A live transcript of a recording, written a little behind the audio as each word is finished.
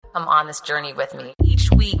Come on this journey with me.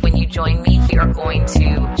 Each week when you join me, we are going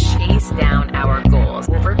to chase down our goals,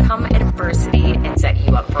 overcome adversity, and set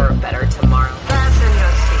you up for a better tomorrow.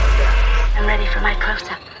 I'm ready for my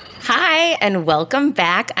close-up. Hi, and welcome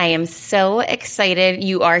back. I am so excited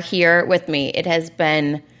you are here with me. It has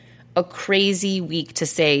been a crazy week, to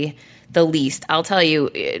say the least. I'll tell you,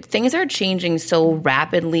 things are changing so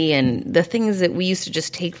rapidly, and the things that we used to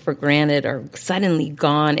just take for granted are suddenly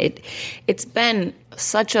gone. It's been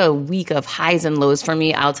such a week of highs and lows for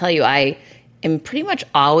me. I'll tell you, I am pretty much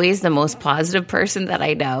always the most positive person that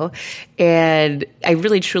I know, and I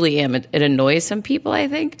really truly am. It annoys some people, I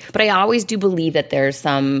think, but I always do believe that there's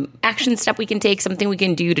some action step we can take, something we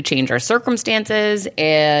can do to change our circumstances,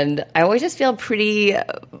 and I always just feel pretty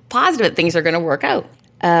positive that things are going to work out.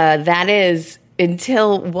 That is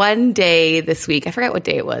until one day this week. I forgot what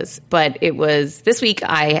day it was, but it was this week.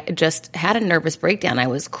 I just had a nervous breakdown. I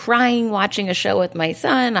was crying watching a show with my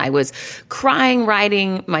son. I was crying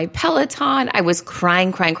riding my Peloton. I was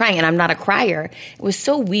crying, and I'm not a crier. It was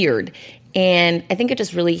so weird. And I think it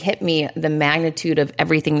just really hit me, the magnitude of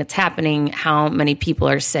everything that's happening, how many people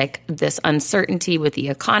are sick, this uncertainty with the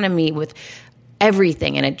economy, with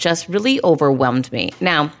everything. And it just really overwhelmed me.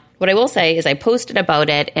 Now, what I will say is I posted about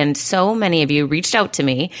it, and so many of you reached out to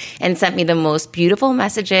me and sent me the most beautiful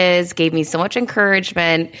messages, gave me so much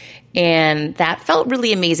encouragement, and that felt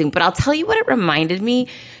really amazing. But I'll tell you what it reminded me,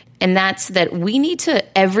 and that's that we need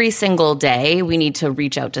to, every single day, we need to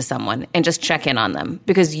reach out to someone and just check in on them,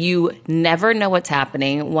 because you never know what's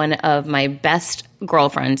happening. One of my best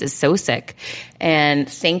girlfriends is so sick, and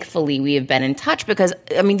thankfully we have been in touch, because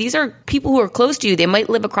these are people who are close to you. They might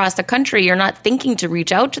live across the country. You're not thinking to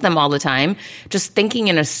reach out to them all the time, just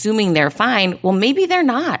thinking and assuming they're fine. Well, maybe they're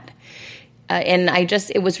not. And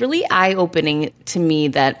it was really eye-opening to me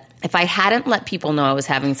that if I hadn't let people know I was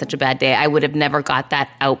having such a bad day, I would have never got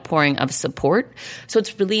that outpouring of support. So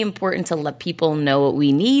it's really important to let people know what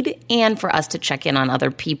we need and for us to check in on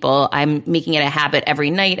other people. I'm making it a habit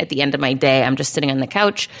every night at the end of my day. I'm just sitting on the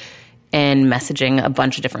couch and messaging a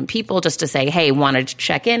bunch of different people just to say, hey, wanted to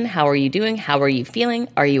check in. How are you doing? How are you feeling?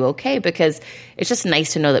 Are you okay? Because it's just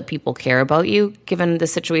nice to know that people care about you, given the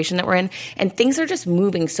situation that we're in. And things are just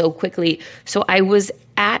moving so quickly. So I was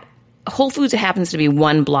at Whole Foods happens to be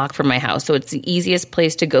 1 block from my house, so it's the easiest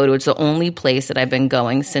place to go to. It's the only place that I've been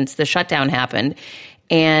going since the shutdown happened.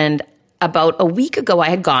 And about a week ago, I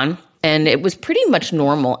had gone, and it was pretty much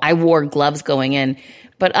normal. I wore gloves going in,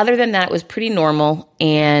 but other than that, it was pretty normal.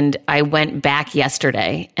 And I went back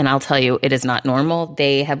yesterday, and I'll tell you, it is not normal.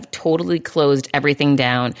 They have totally closed everything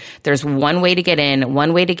down. There's one way to get in,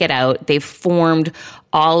 one way to get out. They've formed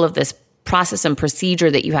all of this process and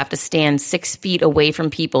procedure that you have to stand 6 feet away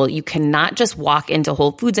from people. You cannot just walk into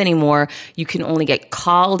Whole Foods anymore. You can only get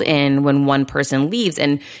called in when one person leaves.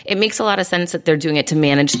 And it makes a lot of sense that they're doing it to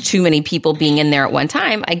manage too many people being in there at one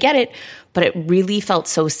time. I get it. But it really felt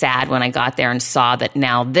so sad when I got there and saw that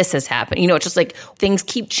now this has happened. It's just like things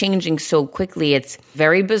keep changing so quickly. It's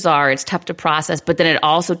very bizarre. It's tough to process. But then it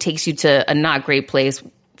also takes you to a not great place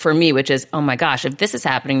for me, which is, oh my gosh, if this is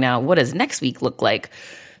happening now, what does next week look like?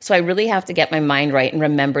 So I really have to get my mind right and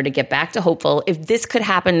remember to get back to hopeful. If this could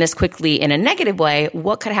happen this quickly in a negative way,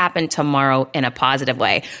 what could happen tomorrow in a positive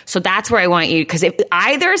way? So that's where I want you, because if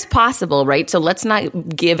either is possible, right? So let's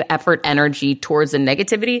not give effort, energy towards the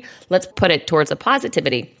negativity. Let's put it towards the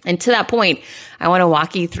positivity. And to that point, I want to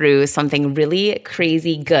walk you through something really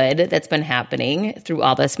crazy good that's been happening through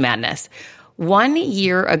all this madness. 1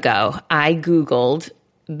 year ago, I Googled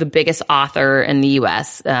the biggest author in the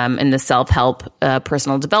U.S. In the self-help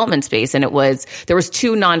personal development space. And there was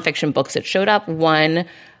 2 nonfiction books that showed up. One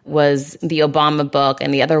was the Obama book,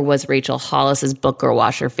 and the other was Rachel Hollis's book, Girl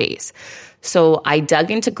Wash Your Face. So I dug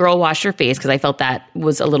into Girl Wash Your Face because I felt that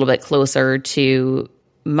was a little bit closer to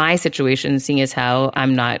my situation, seeing as how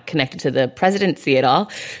I'm not connected to the presidency at all.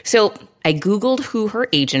 So I Googled who her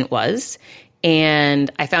agent was,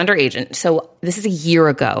 and I found her agent. So this is a year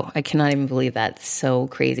ago. I cannot even believe that. It's so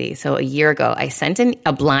crazy. So a year ago, I sent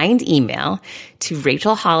a blind email to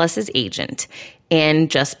Rachel Hollis's agent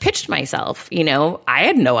and just pitched myself. I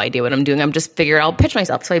had no idea what I'm doing. I'm just figuring I'll pitch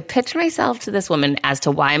myself. So I pitched myself to this woman as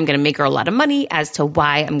to why I'm going to make her a lot of money, as to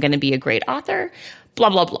why I'm going to be a great author,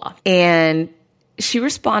 blah, blah, blah. And she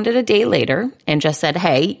responded a day later and just said,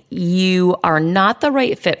 hey, you are not the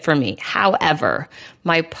right fit for me. However,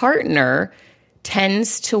 my partner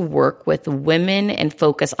tends to work with women and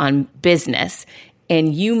focus on business,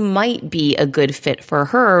 and you might be a good fit for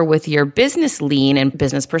her with your business lean and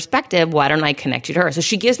business perspective. Why don't I connect you to her? So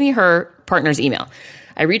she gives me her partner's email.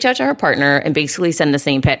 I reach out to her partner and basically send the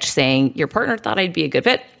same pitch saying, your partner thought I'd be a good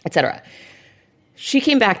fit, etc. she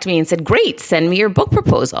came back to me and said, great, send me your book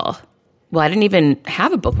proposal. Well, I didn't even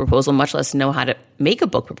have a book proposal, much less know how to make a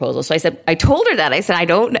book proposal. So I told her that. I said, I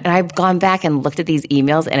don't, and I've gone back and looked at these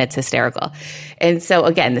emails and it's hysterical. And so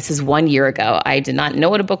again, this is 1 year ago. I did not know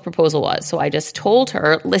what a book proposal was. So I just told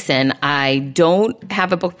her, listen, I don't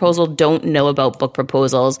have a book proposal, don't know about book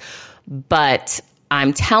proposals, but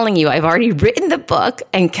I'm telling you, I've already written the book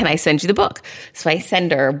and can I send you the book? So I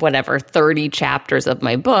send her 30 chapters of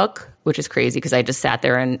my book, which is crazy because I just sat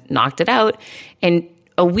there and knocked it out. And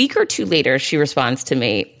a week or two later, she responds to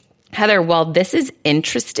me, Heather, while this is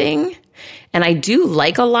interesting and I do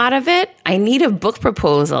like a lot of it, I need a book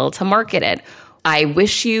proposal to market it. I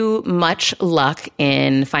wish you much luck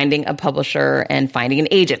in finding a publisher and finding an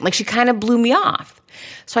agent. Like, she kind of blew me off.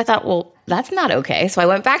 So I thought, well, that's not okay. So I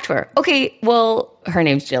went back to her. Okay, well, her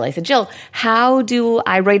name's Jill. I said, Jill, how do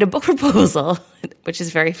I write a book proposal? Which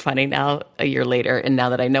is very funny now, a year later, and now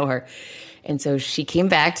that I know her. And so she came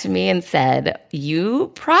back to me and said,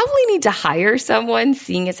 you probably need to hire someone,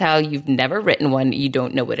 seeing as how you've never written one, you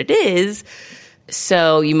don't know what it is.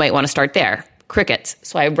 So you might want to start there. Crickets.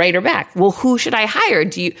 So I write her back. Well, who should I hire?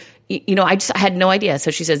 I had no idea. So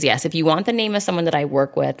she says, yes, if you want the name of someone that I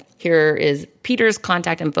work with, here is Peter's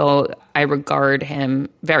contact info. I regard him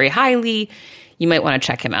very highly. You might want to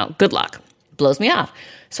check him out. Good luck. Blows me off.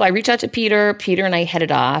 So I reached out to Peter. Peter and I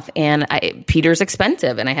headed off, and Peter's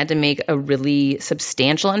expensive, and I had to make a really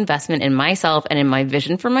substantial investment in myself and in my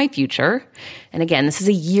vision for my future. And again, this is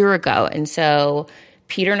a year ago. And so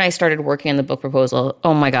Peter and I started working on the book proposal.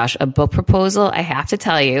 Oh my gosh, a book proposal, I have to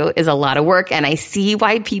tell you, is a lot of work. And I see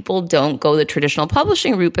why people don't go the traditional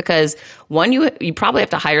publishing route because, one, you probably have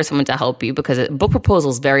to hire someone to help you because a book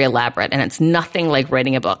proposal is very elaborate and it's nothing like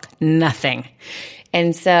writing a book. Nothing.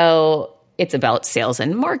 And so it's about sales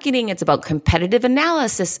and marketing. It's about competitive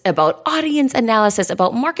analysis, about audience analysis,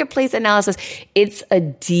 about marketplace analysis. It's a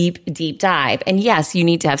deep, deep dive. And yes, you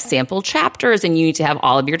need to have sample chapters and you need to have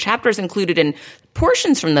all of your chapters included in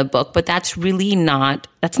portions from the book, but that's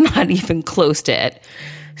not even close to it.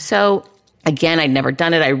 So again, I'd never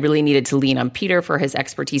done it. I really needed to lean on Peter for his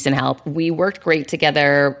expertise and help. We worked great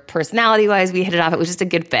together. Personality-wise, we hit it off. It was just a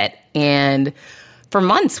good fit. And for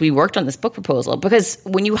months, we worked on this book proposal because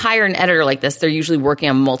when you hire an editor like this, they're usually working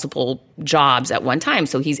on multiple jobs at one time.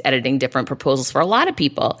 So he's editing different proposals for a lot of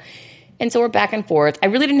people. And so we're back and forth. I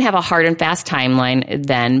really didn't have a hard and fast timeline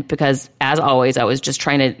then because, as always, I was just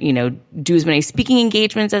trying to, do as many speaking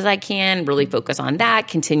engagements as I can, really focus on that,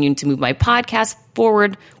 continuing to move my podcast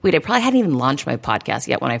forward. Wait, I probably hadn't even launched my podcast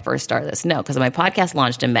yet when I first started this. No, because my podcast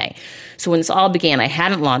launched in May. So when this all began, I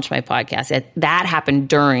hadn't launched my podcast yet. That happened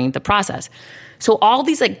during the process. So all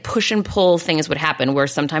these push and pull things would happen where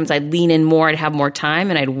sometimes I'd lean in more, I'd have more time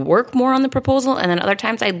and I'd work more on the proposal. And then other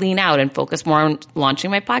times I'd lean out and focus more on launching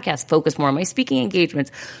my podcast, focus more on my speaking engagements,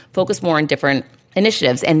 focus more on different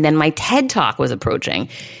initiatives. And then my TED Talk was approaching.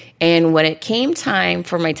 And when it came time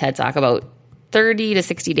for my TED Talk, about 30 to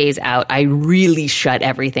 60 days out, I really shut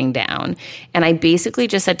everything down. And I basically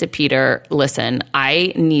just said to Peter, listen,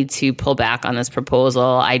 I need to pull back on this proposal.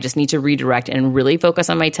 I just need to redirect and really focus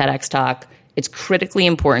on my TEDx talk. It's critically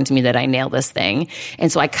important to me that I nail this thing.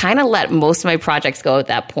 And so I kind of let most of my projects go at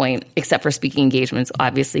that point, except for speaking engagements,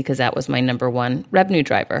 obviously, because that was my number one revenue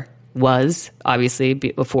driver, was obviously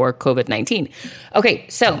before COVID-19. Okay,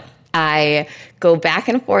 so I go back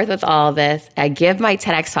and forth with all this. I give my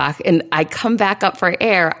TEDx talk and I come back up for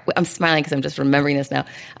air. I'm smiling because I'm just remembering this now.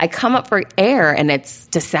 I come up for air and it's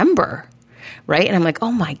December. Right? And I'm like,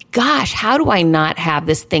 oh my gosh, how do I not have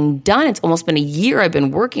this thing done? It's almost been a year I've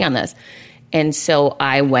been working on this. And so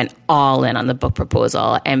I went all in on the book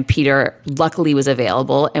proposal, and Peter luckily was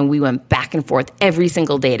available, and we went back and forth every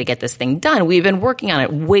single day to get this thing done. We've been working on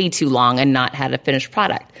it way too long and not had a finished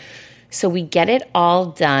product. So we get it all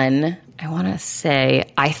done. I want to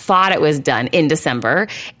say I thought it was done in December,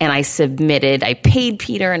 and I paid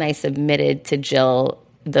Peter and I submitted to Jill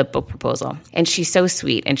the book proposal. And she's so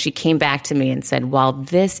sweet. And she came back to me and said, well,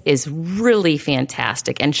 this is really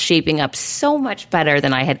fantastic and shaping up so much better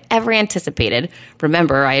than I had ever anticipated.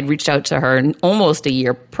 Remember, I had reached out to her almost a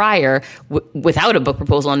year prior without a book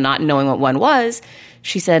proposal and not knowing what one was.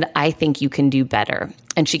 She said, I think you can do better.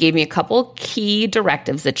 And she gave me a couple key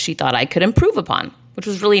directives that she thought I could improve upon, which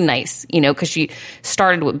was really nice, because she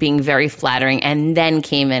started with being very flattering and then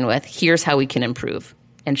came in with, here's how we can improve.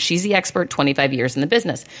 And she's the expert, 25 years in the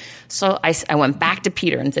business. So I went back to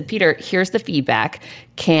Peter and said, Peter, here's the feedback.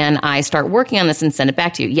 Can I start working on this and send it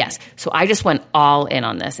back to you? Yes. So I just went all in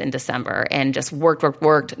on this in December and just worked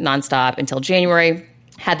nonstop until January,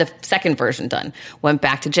 had the second version done, went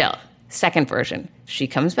back to Jill. Second version. She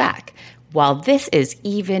comes back. While this is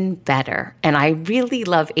even better, and I really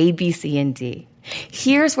love A, B, C, and D,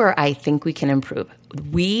 here's where I think we can improve.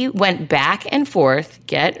 We went back and forth,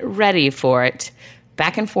 get ready for it,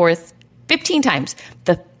 back and forth 15 times.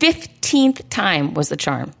 The 15th time was the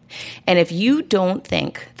charm. And if you don't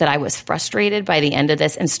think that I was frustrated by the end of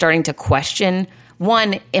this and starting to question,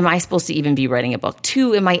 1, am I supposed to even be writing a book?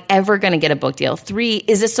 2, am I ever going to get a book deal? 3,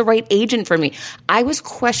 is this the right agent for me? I was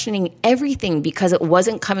questioning everything because it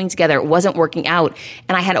wasn't coming together. It wasn't working out.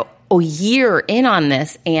 And I had a year in on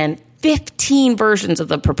this and 15 versions of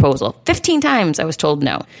the proposal. 15 times I was told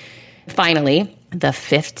no. Finally, the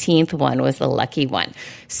 15th one was the lucky one.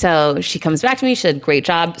 So she comes back to me. She said, great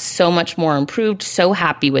job. So much more improved. So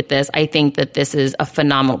happy with this. I think that this is a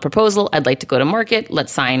phenomenal proposal. I'd like to go to market.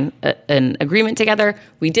 Let's sign an agreement together.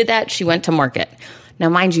 We did that. She went to market. Now,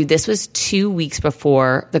 mind you, this was 2 weeks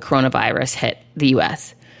before the coronavirus hit the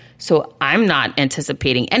U.S. So I'm not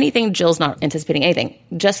anticipating anything. Jill's not anticipating anything.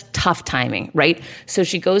 Just tough timing, right? So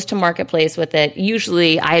she goes to marketplace with it.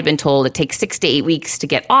 Usually I had been told it takes 6 to 8 weeks to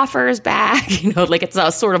get offers back. Like it's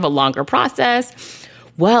a sort of a longer process.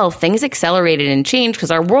 Well, things accelerated and changed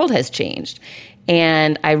because our world has changed.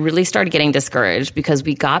 And I really started getting discouraged because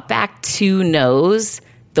we got back 2 no's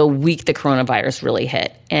the week the coronavirus really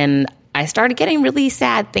hit. And I started getting really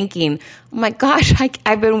sad thinking, oh my gosh,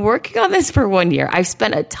 I've been working on this for 1 year. I've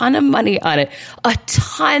spent a ton of money on it, a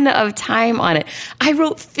ton of time on it. I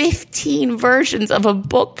wrote 15 versions of a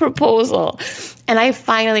book proposal and I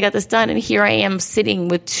finally got this done. And here I am sitting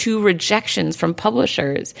with 2 rejections from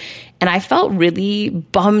publishers. And I felt really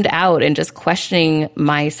bummed out and just questioning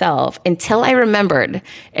myself until I remembered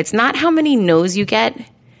it's not how many no's you get.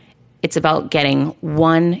 It's about getting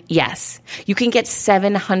 1 yes. You can get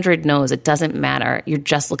 700 no's. It doesn't matter. You're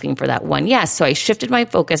just looking for that 1 yes. So I shifted my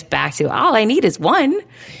focus back to all I need is 1.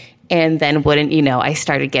 And then wouldn't you know, I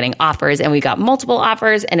started getting offers and we got multiple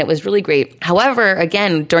offers and it was really great. However,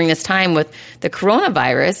 again, during this time with the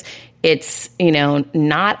coronavirus, it's,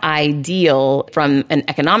 not ideal from an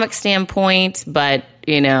economic standpoint, but,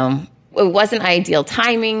 it wasn't ideal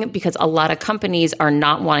timing because a lot of companies are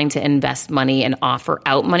not wanting to invest money and offer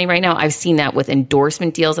out money right now. I've seen that with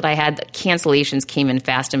endorsement deals that I had. The cancellations came in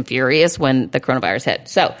fast and furious when the coronavirus hit.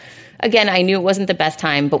 So again, I knew it wasn't the best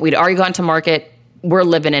time, but we'd already gone to market. We're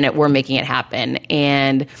living in it. We're making it happen.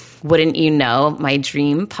 And wouldn't you know, my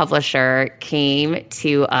dream publisher came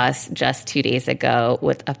to us just 2 days ago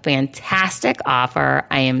with a fantastic offer.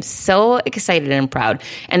 I am so excited and proud.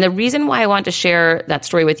 And the reason why I want to share that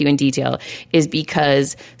story with you in detail is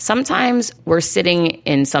because sometimes we're sitting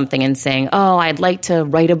in something and saying, oh, I'd like to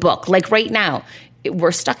write a book, like right now.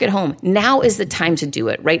 We're stuck at home. Now is the time to do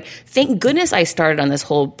it, right? Thank goodness I started on this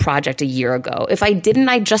whole project a year ago. If I didn't,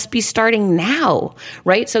 I'd just be starting now,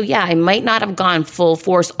 right? So yeah, I might not have gone full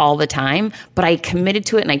force all the time, but I committed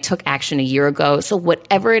to it and I took action a year ago. So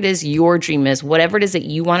whatever it is your dream is, whatever it is that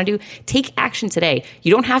you want to do, take action today.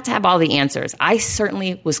 You don't have to have all the answers. I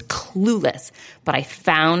certainly was clueless, but I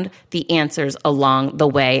found the answers along the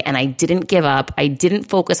way and I didn't give up. I didn't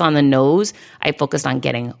focus on the no's. I focused on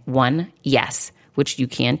getting 1 yes, which you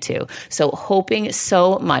can too. So hoping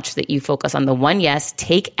so much that you focus on the 1 yes,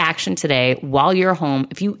 take action today while you're home.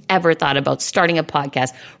 If you ever thought about starting a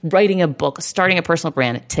podcast, writing a book, starting a personal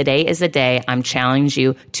brand, today is the day. I'm challenging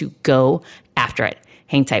you to go after it.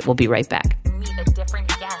 Hang tight. We'll be right back. Meet a different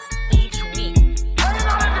guest each week.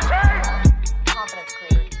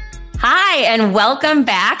 Hi, and welcome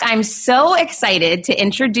back. I'm so excited to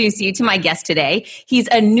introduce you to my guest today. He's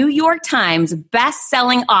a New York Times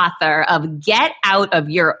best-selling author of Get Out of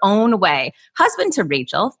Your Own Way, husband to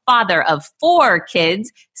Rachel, father of 4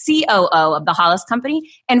 kids, COO of the Hollis Company,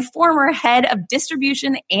 and former head of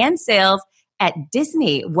distribution and sales at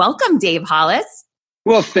Disney. Welcome, Dave Hollis.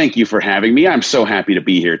 Well, thank you for having me. I'm so happy to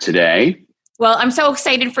be here today. Well, I'm so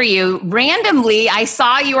excited for you. Randomly, I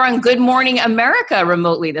saw you were on Good Morning America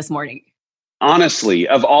remotely this morning. Honestly,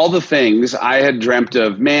 of all the things I had dreamt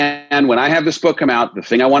of, man, when I have this book come out, the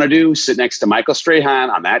thing I want to do is sit next to Michael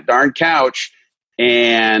Strahan on that darn couch.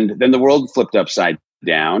 And then the world flipped upside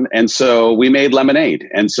down. And so we made lemonade.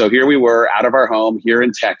 And so here we were out of our home here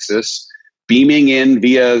in Texas, beaming in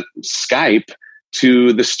via Skype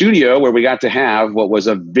to the studio where we got to have what was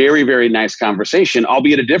a very, very nice conversation,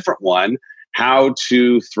 albeit a different one. How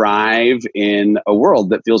to thrive in a world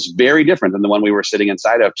that feels very different than the one we were sitting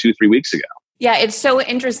inside of 2-3 weeks ago. Yeah, it's so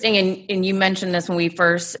interesting. And you mentioned this when we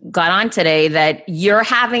first got on today, that you're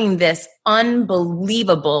having this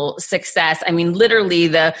unbelievable success. I mean, literally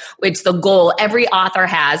it's the goal every author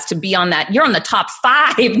has to be on that. You're on the top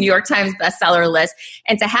 5 New York Times bestseller list.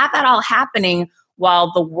 And to have that all happening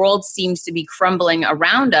while the world seems to be crumbling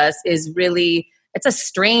around us is really, it's a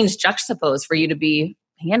strange juxtapose for you to be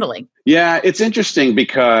handling. Yeah, it's interesting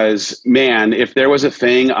because, man, if there was a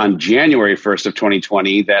thing on January 1st of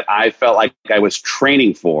 2020 that I felt like I was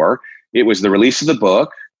training for, it was the release of the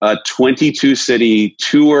book, a 22-city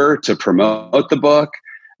tour to promote the book,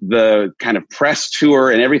 the kind of press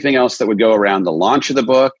tour and everything else that would go around the launch of the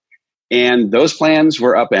book. And those plans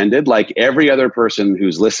were upended, like every other person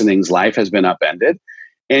who's listening's life has been upended.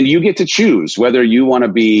 And you get to choose whether you want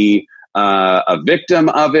to be a victim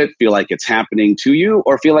of it, feel like it's happening to you,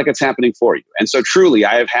 or feel like it's happening for you. And so truly,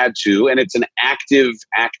 I have had to, and it's an active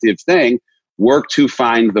thing, work to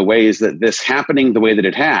find the ways that this happening the way that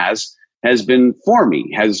it has been for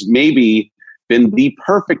me, has maybe been the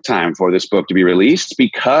perfect time for this book to be released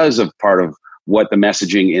because of part of what the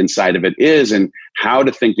messaging inside of it is and how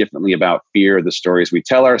to think differently about fear, the stories we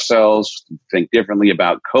tell ourselves, think differently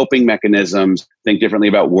about coping mechanisms, think differently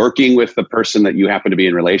about working with the person that you happen to be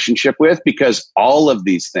in relationship with, because all of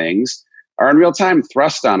these things are in real time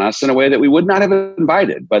thrust on us in a way that we would not have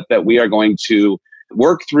invited, but that we are going to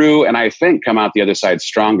work through and I think come out the other side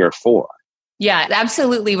stronger for. Yeah,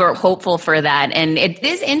 absolutely. We're hopeful for that. And it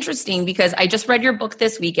is interesting because I just read your book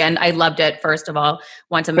this weekend. I loved it. First of all,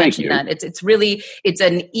 want to mention that it's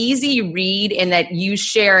an easy read in that you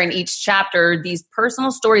share in each chapter these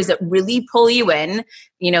personal stories that really pull you in.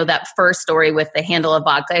 You know, that first story with the handle of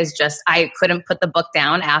vodka is just, I couldn't put the book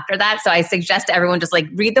down after that. So I suggest to everyone just like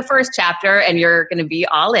read the first chapter and you're going to be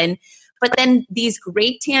all in. But then these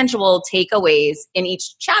great tangible takeaways in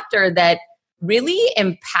each chapter that really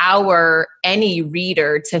empower any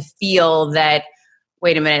reader to feel that,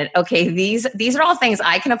 wait a minute, okay, these are all things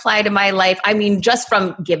I can apply to my life. I mean, just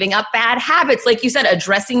from giving up bad habits, like you said,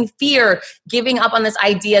 addressing fear, giving up on this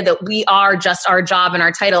idea that we are just our job and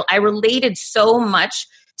our title. I related so much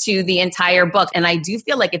to the entire book. And I do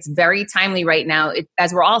feel like it's very timely right now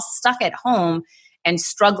as we're all stuck at home and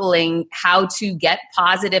struggling how to get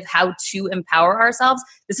positive, how to empower ourselves.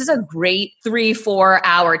 This is a great 3-4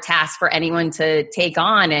 hour task for anyone to take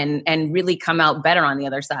on and really come out better on the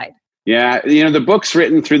other side. Yeah, you know, the book's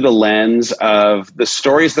written through the lens of the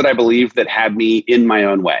stories that I believe that had me in my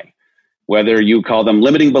own way. Whether you call them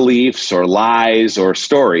limiting beliefs or lies or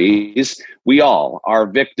stories, we all are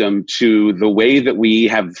victim to the way that we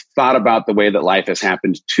have thought about the way that life has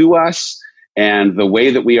happened to us, and the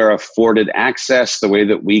way that we are afforded access, the way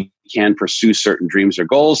that we can pursue certain dreams or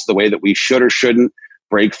goals, the way that we should or shouldn't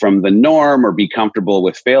break from the norm or be comfortable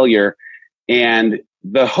with failure. And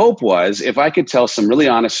the hope was, if I could tell some really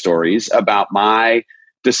honest stories about my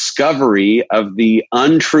discovery of the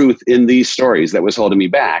untruth in these stories that was holding me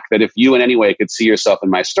back, that if you in any way could see yourself in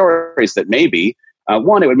my stories, that maybe,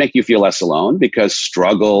 one, it would make you feel less alone, because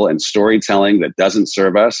struggle and storytelling that doesn't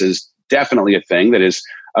serve us is definitely a thing that is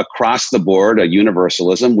across the board, a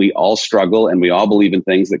universalism. We all struggle and we all believe in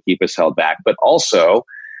things that keep us held back. But also,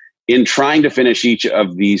 in trying to finish each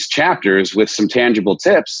of these chapters with some tangible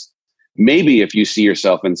tips, maybe if you see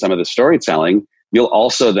yourself in some of the storytelling, you'll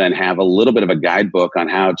also then have a little bit of a guidebook on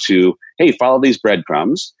how to, hey, follow these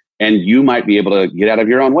breadcrumbs, and you might be able to get out of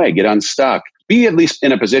your own way, get unstuck, be at least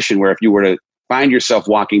in a position where if you were to find yourself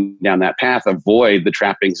walking down that path, avoid the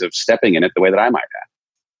trappings of stepping in it the way that I might have.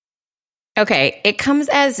 Okay, it comes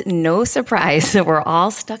as no surprise that we're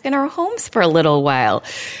all stuck in our homes for a little while.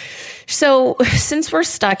 So since we're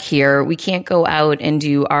stuck here, we can't go out and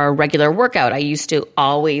do our regular workout. I used to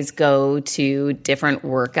always go to different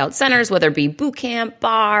workout centers, whether it be boot camp,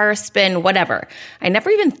 bar, spin, whatever. I never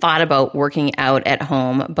even thought about working out at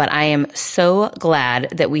home, but I am so glad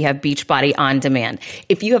that we have Beachbody On Demand.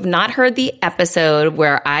 If you have not heard the episode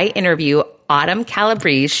where I interview Autumn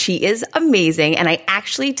Calabrese, she is amazing. And I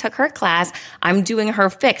actually took her class. I'm doing her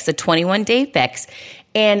fix, a 21-day fix.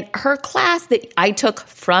 And her class that I took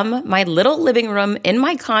from my little living room in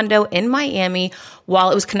my condo in Miami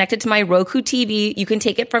while it was connected to my Roku TV, you can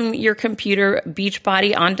take it from your computer,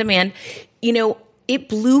 Beachbody On Demand. You know, it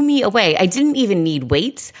blew me away. I didn't even need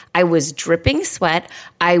weights. I was dripping sweat.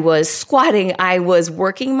 I was squatting. I was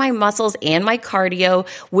working my muscles and my cardio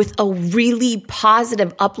with a really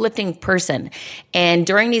positive, uplifting person. And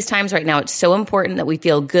during these times right now, it's so important that we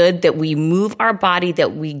feel good, that we move our body,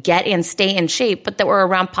 that we get and stay in shape, but that we're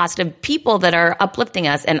around positive people that are uplifting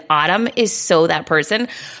us. And Autumn is so that person.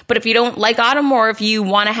 But if you don't like Autumn, or if you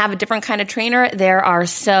want to have a different kind of trainer, there are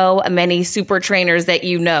so many super trainers that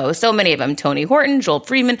you know. So many of them: Tony Horton, Joel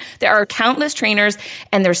Freeman. There are countless trainers,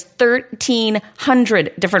 and there's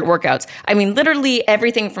 1,300 different workouts. I mean, literally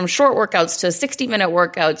everything from short workouts to 60-minute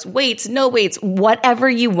workouts, weights, no weights, whatever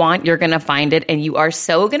you want, you're going to find it. And you are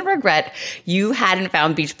so going to regret you hadn't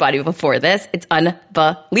found Beachbody before this. It's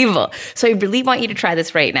unbelievable. So I really want you to try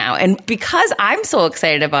this right now. And because I'm so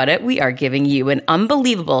excited about it, we are giving you an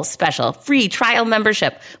unbelievable special free trial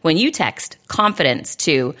membership when you text confidence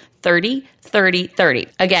to 30 30 30.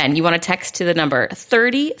 Again, you want to text to the number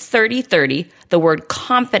 30 30 30, the word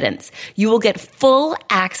confidence. You will get full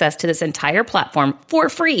access to this entire platform for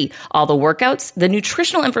free. All the workouts, the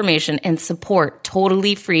nutritional information, and support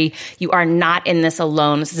totally free. You are not in this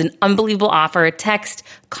alone. This is an unbelievable offer. Text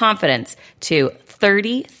confidence to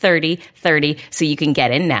 30 30 30 so you can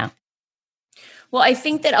get in now. Well, I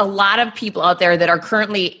think that a lot of people out there that are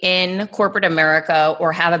currently in corporate America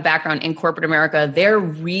or have a background in corporate America, they're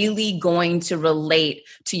really going to relate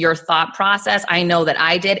to your thought process. I know that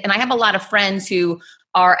I did. And I have a lot of friends who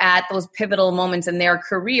are at those pivotal moments in their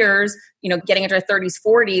careers, getting into their 30s,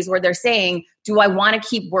 40s, where they're saying, do I want to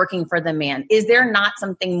keep working for the man? Is there not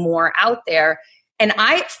something more out there? And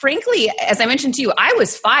I, frankly, as I mentioned to you, I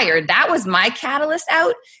was fired. That was my catalyst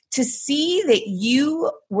out to see that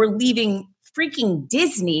you were leaving freaking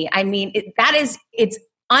Disney. I mean, it's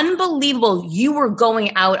unbelievable. You were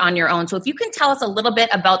going out on your own. So if you can tell us a little bit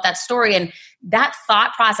about that story and that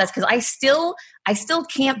thought process, because I still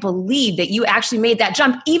can't believe that you actually made that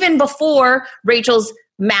jump even before Rachel's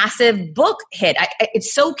massive book hit.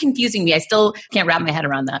 It's so confusing me. I still can't wrap my head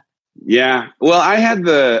around that. Yeah. Well, I had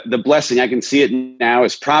the blessing. I can see it now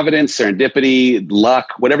as providence, serendipity, luck,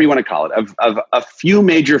 whatever you want to call it, of a few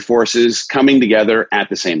major forces coming together at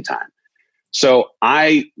the same time. So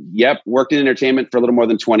I, worked in entertainment for a little more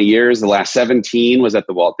than 20 years. The last 17 was at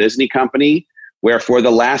the Walt Disney Company, where for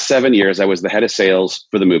the last 7 years, I was the head of sales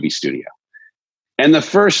for the movie studio. And the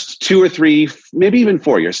first 2 or 3, maybe even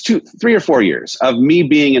 4 years, 3 or 4 years of me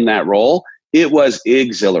being in that role, it was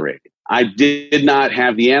exhilarating. I did not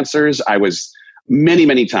have the answers. I was many,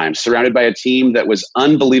 many times surrounded by a team that was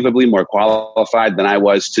unbelievably more qualified than I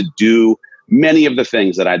was to do many of the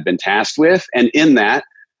things that I'd been tasked with. And in that,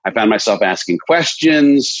 I found myself asking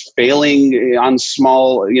questions, failing on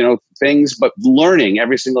small, things, but learning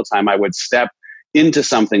every single time I would step into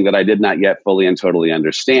something that I did not yet fully and totally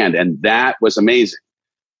understand. And that was amazing.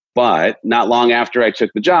 But not long after I took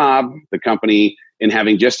the job, the company, in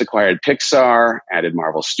having just acquired Pixar, added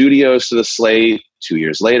Marvel Studios to the slate. 2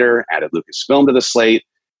 years later, added Lucasfilm to the slate.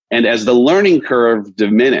 And as the learning curve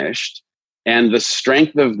diminished, and the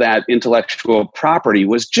strength of that intellectual property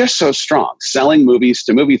was just so strong. Selling movies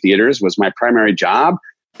to movie theaters was my primary job.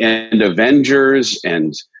 And Avengers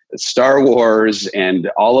and Star Wars and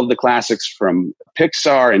all of the classics from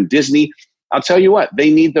Pixar and Disney, I'll tell you what, they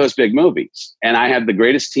need those big movies. And I had the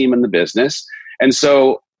greatest team in the business. And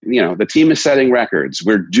so, the team is setting records.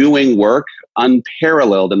 We're doing work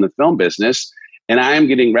unparalleled in the film business. And I am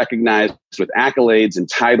getting recognized with accolades and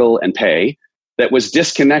title and pay that was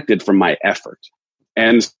disconnected from my effort.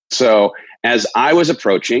 And so as I was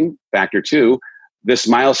approaching, factor 2, this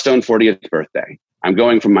milestone 40th birthday, I'm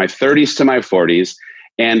going from my 30s to my 40s,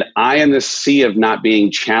 and I, in this sea of not being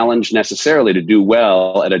challenged necessarily to do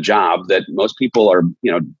well at a job that most people are,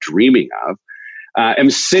 dreaming of, am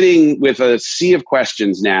sitting with a sea of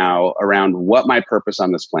questions now around what my purpose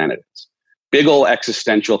on this planet is. Big old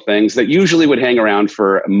existential things that usually would hang around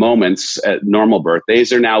for moments at normal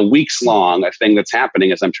birthdays are now weeks long, a thing that's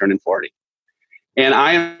happening as I'm turning 40. And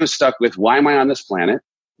I am stuck with, why am I on this planet?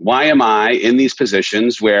 Why am I in these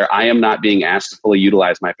positions where I am not being asked to fully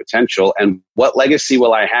utilize my potential? And what legacy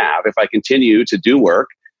will I have if I continue to do work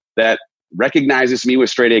that recognizes me with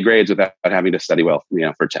straight A grades without having to study well,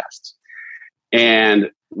 for tests? And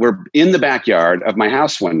we're in the backyard of my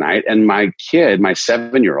house one night, and my kid, my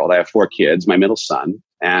 7-year-old, I have 4 kids, my middle son,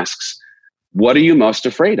 asks, what are you most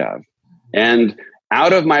afraid of? And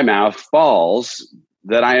out of my mouth falls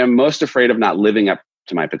that I am most afraid of not living up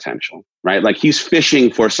to my potential, right? Like he's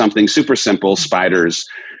fishing for something super simple, spiders,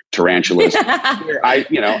 tarantulas.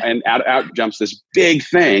 And out jumps this big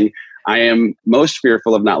thing. I am most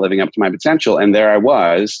fearful of not living up to my potential. And there I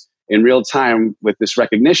was, in real time, with this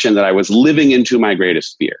recognition that I was living into my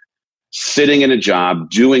greatest fear, sitting in a job,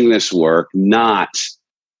 doing this work, not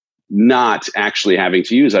actually having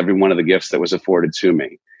to use every one of the gifts that was afforded to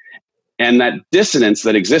me. And that dissonance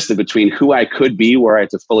that existed between who I could be, where I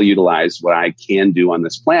had to fully utilize what I can do on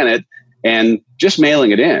this planet, and just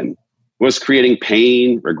mailing it in was creating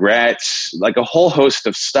pain, regrets, like a whole host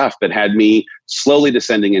of stuff that had me slowly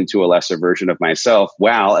descending into a lesser version of myself,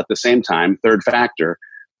 while at the same time, third factor,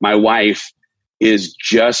 my wife is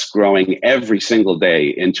just growing every single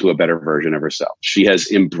day into a better version of herself. She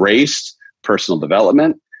has embraced personal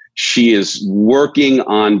development. She is working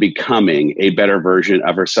on becoming a better version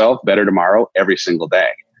of herself, better tomorrow, every single day.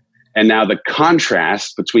 And now the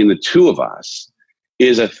contrast between the two of us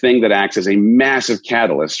is a thing that acts as a massive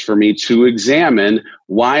catalyst for me to examine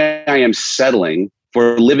why I am settling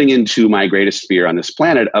for living into my greatest fear on this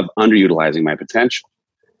planet of underutilizing my potential.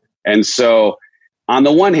 And so on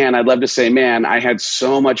the one hand, I'd love to say, man, I had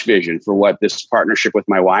so much vision for what this partnership with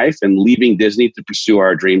my wife and leaving Disney to pursue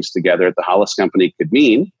our dreams together at the Hollis Company could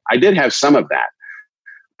mean. I did have some of that,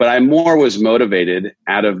 but I more was motivated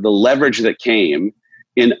out of the leverage that came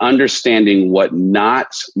in understanding what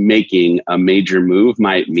not making a major move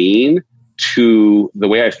might mean to the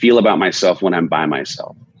way I feel about myself when I'm by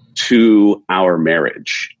myself, to our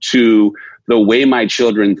marriage, to the way my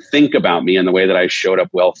children think about me and the way that I showed up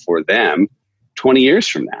well for them 20 years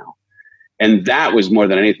from now. And that was more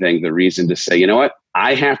than anything the reason to say, you know what?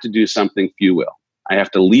 I have to do something few will. I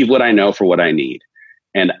have to leave what I know for what I need.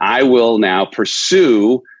 And I will now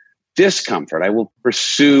pursue discomfort. I will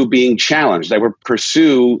pursue being challenged. I will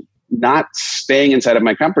pursue not staying inside of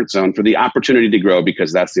my comfort zone for the opportunity to grow,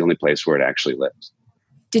 because that's the only place where it actually lives.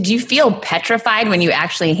 Did you feel petrified when you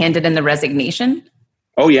actually handed in the resignation?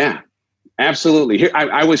 Oh yeah, absolutely. Here,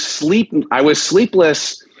 I was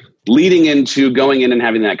sleepless leading into going in and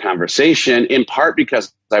having that conversation, in part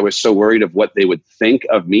because I was so worried of what they would think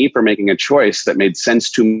of me for making a choice that made sense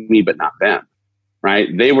to me, but not them, right?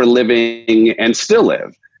 They were living and still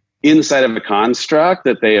live inside of a construct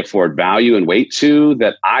that they afford value and weight to,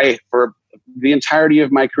 that I, for the entirety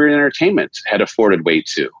of my career in entertainment, had afforded weight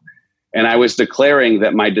to. And I was declaring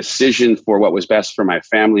that my decision for what was best for my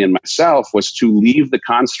family and myself was to leave the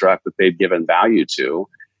construct that they'd given value to.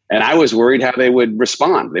 And I was worried how they would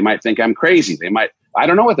respond. They might think I'm crazy. I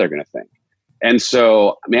don't know what they're going to think. And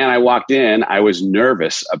so, man, I walked in, I was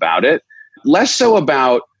nervous about it, less so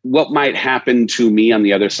about what might happen to me on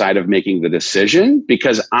the other side of making the decision,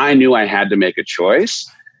 because I knew I had to make a choice.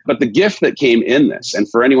 But the gift that came in this, and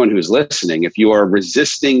for anyone who's listening, if you are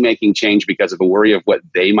resisting making change because of a worry of what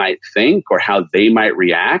they might think or how they might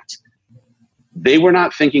react, they were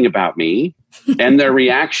not thinking about me. And their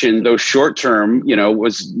reaction, though short-term,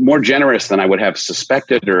 was more generous than I would have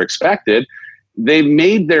suspected or expected. They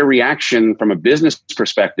made their reaction from a business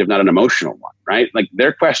perspective, not an emotional one, right? Like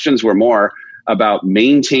their questions were more about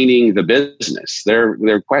maintaining the business.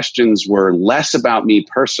 Their questions were less about me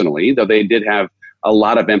personally, though they did have a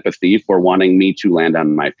lot of empathy for wanting me to land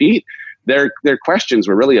on my feet. Their questions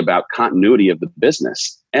were really about continuity of the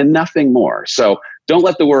business and nothing more. So don't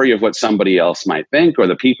let the worry of what somebody else might think or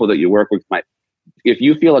the people that you work with might. If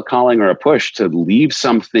you feel a calling or a push to leave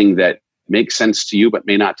something that makes sense to you but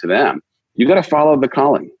may not to them, you got to follow the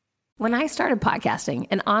calling. When I started podcasting,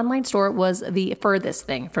 an online store was the furthest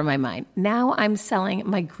thing from my mind. Now I'm selling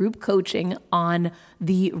my group coaching on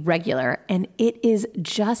the regular, and it is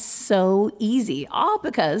just so easy, all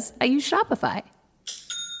because I use Shopify.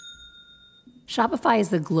 Shopify is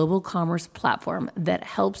the global commerce platform that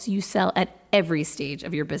helps you sell at every stage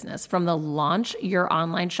of your business, from the launch your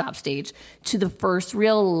online shop stage to the first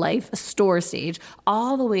real life store stage,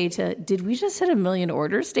 all the way to, did we just hit 1 million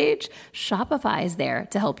orders stage? Shopify is there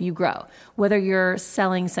to help you grow. Whether you're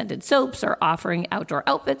selling scented soaps or offering outdoor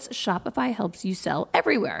outfits, Shopify helps you sell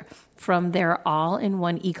everywhere. From their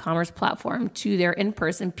all-in-one e-commerce platform to their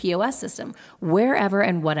in-person POS system, wherever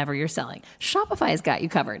and whatever you're selling, Shopify has got you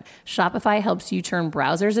covered. Shopify helps you turn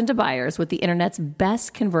browsers into buyers with the internet's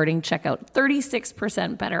best converting checkout,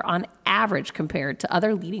 36% better on average compared to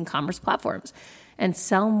other leading commerce platforms, and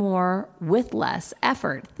sell more with less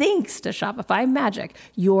effort thanks to Shopify Magic,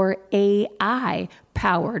 your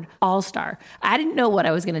AI-powered all-star. I didn't know what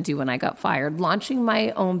I was going to do when I got fired. Launching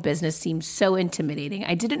my own business seemed so intimidating.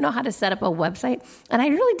 I didn't know how to set up a website, and I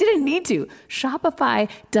really didn't need to. Shopify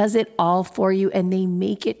does it all for you, and they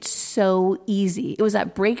make it so easy. It was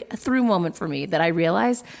that breakthrough moment for me that I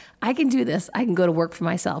realized I can do this. I can go to work for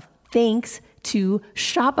myself thanks to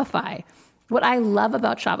Shopify. What I love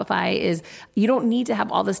about Shopify is you don't need to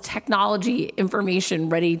have all this technology information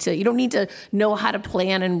ready to, you don't need to know how to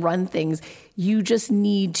plan and run things. You just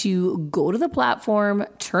need to go to the platform,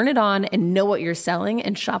 turn it on, and know what you're selling,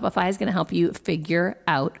 and Shopify is going to help you figure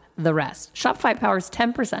out the rest. Shopify powers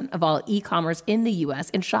 10% of all e-commerce in the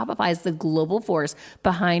U.S., and Shopify is the global force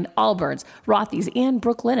behind Allbirds, Rothy's, and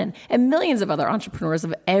Brooklinen, and millions of other entrepreneurs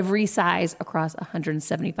of every size across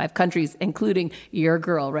 175 countries, including your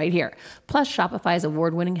girl right here. Plus, Shopify's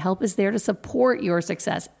award-winning help is there to support your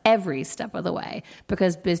success every step of the way,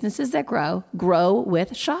 because businesses that grow, grow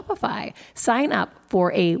with Shopify. Sign up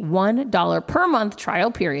for a $1 per month trial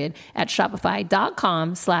period at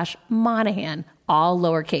shopify.com/Monahan, all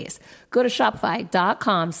lowercase. Go to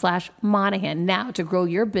shopify.com/Monahan now to grow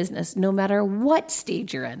your business no matter what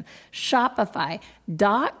stage you're in.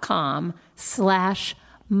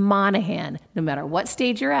 Shopify.com/Monahan. No matter what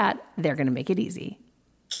stage you're at, they're going to make it easy.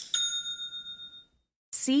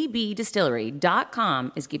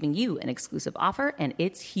 CBDistillery.com is giving you an exclusive offer, and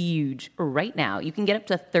it's huge. Right now, you can get up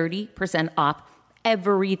to 30% off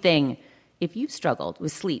everything. If you've struggled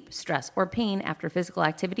with sleep, stress, or pain after physical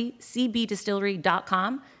activity,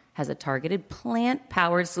 CBDistillery.com has a targeted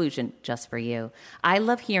plant-powered solution just for you. I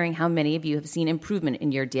love hearing how many of you have seen improvement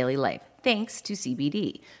in your daily life thanks to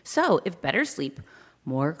CBD. So if better sleep,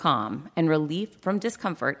 more calm, and relief from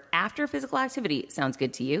discomfort after physical activity sounds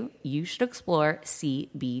good to you, you should explore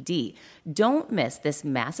CBD. Don't miss this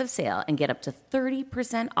massive sale and get up to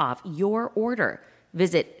 30% off your order.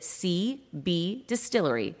 Visit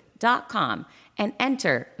cbdistillery.com and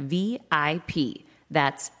enter VIP.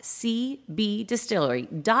 That's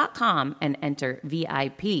cbdistillery.com and enter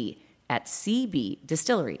VIP at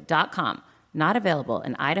cbdistillery.com. Not available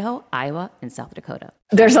in Idaho, Iowa, and South Dakota.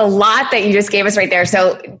 There's a lot that you just gave us right there.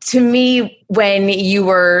 So to me, when you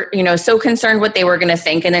were, so concerned what they were going to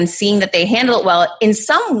think and then seeing that they handle it well, in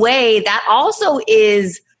some way that also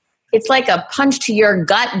is, it's like a punch to your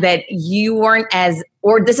gut that you weren't as,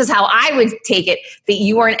 or this is how I would take it, that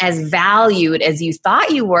you weren't as valued as you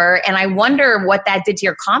thought you were. And I wonder what that did to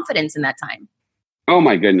your confidence in that time. Oh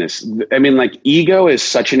my goodness. I mean, ego is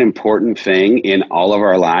such an important thing in all of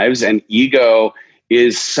our lives. And ego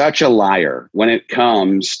is such a liar when it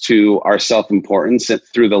comes to our self-importance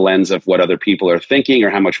through the lens of what other people are thinking or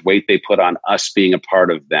how much weight they put on us being a part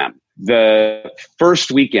of them. The first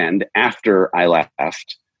weekend after I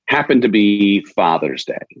left happened to be Father's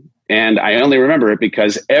Day. And I only remember it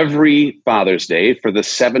because every Father's Day for the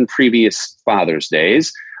 7 previous Father's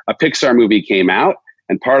Days, a Pixar movie came out.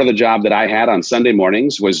 And part of the job that I had on Sunday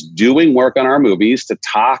mornings was doing work on our movies to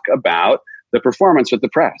talk about the performance with the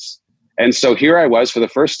press. And so here I was for the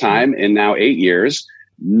first time in now 8 years,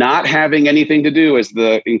 not having anything to do as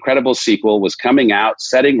the incredible sequel was coming out,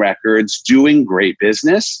 setting records, doing great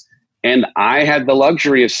business. And I had the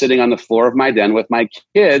luxury of sitting on the floor of my den with my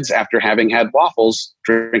kids after having had waffles,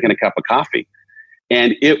 drinking a cup of coffee.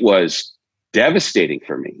 And it was devastating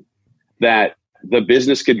for me that the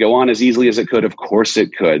business could go on as easily as it could. Of course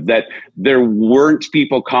it could. That there weren't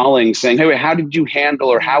people calling saying, hey, how did you handle,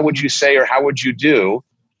 or how would you say, or how would you do?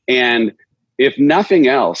 And if nothing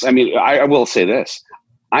else, I mean, I will say this.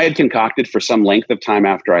 I had concocted for some length of time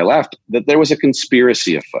after I left that there was a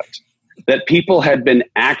conspiracy afoot, that people had been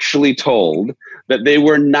actually told that they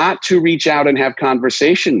were not to reach out and have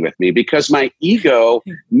conversation with me because my ego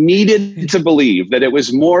needed to believe that it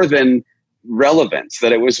was more than relevance,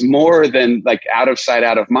 that it was more than out of sight,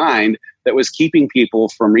 out of mind, that was keeping people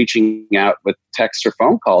from reaching out with texts or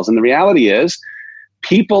phone calls. And the reality is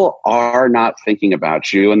people are not thinking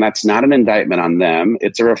about you, and that's not an indictment on them.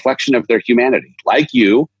 It's a reflection of their humanity. Like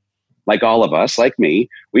you, like all of us, like me,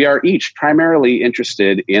 we are each primarily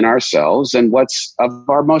interested in ourselves and what's of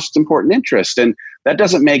our most important interest. And that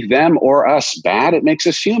doesn't make them or us bad. It makes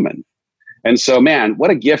us human. And so, man, what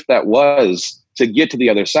a gift that was to get to the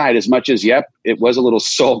other side, as much as, yep, it was a little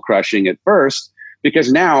soul crushing at first, because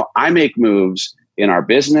now I make moves in our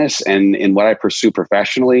business and in what I pursue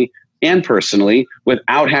professionally and personally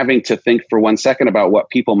without having to think for 1 second about what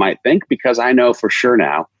people might think, because I know for sure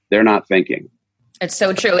now they're not thinking. It's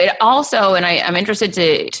so true. It also, and I'm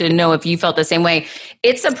interested to know if you felt the same way,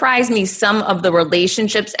 it surprised me some of the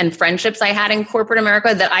relationships and friendships I had in corporate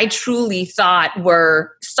America that I truly thought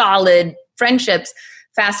were solid friendships.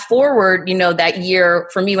 Fast forward, that year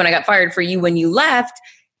for me when I got fired, for you when you left,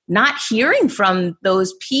 not hearing from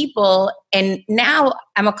those people. And now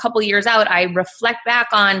I'm a couple years out, I reflect back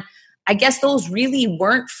on, I guess those really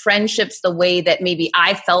weren't friendships the way that maybe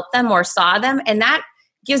I felt them or saw them. And that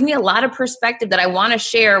gives me a lot of perspective that I want to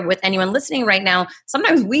share with anyone listening right now.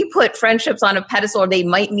 Sometimes we put friendships on a pedestal, or they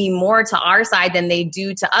might mean more to our side than they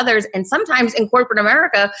do to others. And sometimes in corporate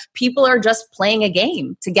America, people are just playing a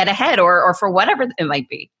game to get ahead or for whatever it might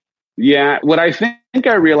be. Yeah, what I think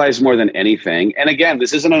I realized more than anything, and again,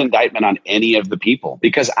 this isn't an indictment on any of the people,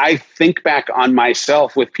 because I think back on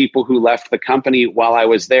myself with people who left the company while I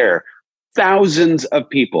was there. Thousands of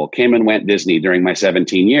people came and went Disney during my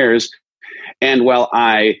 17 years. And while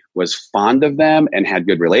I was fond of them and had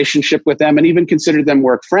good relationship with them and even considered them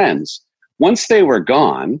work friends, once they were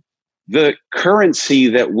gone, the currency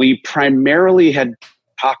that we primarily had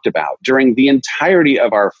talked about during the entirety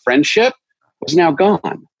of our friendship was now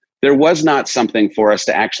gone. there was not something for us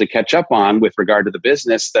to actually catch up on with regard to the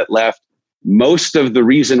business that left most of the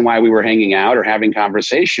reason why we were hanging out or having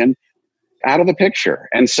conversation out of the picture.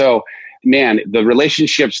 And so, man, the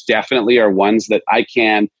relationships definitely are ones that I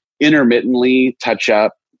can intermittently touch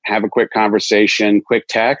up, have a quick conversation, quick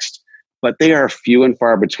text, but they are few and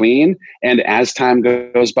far between. And as time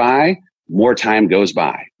goes by, more time goes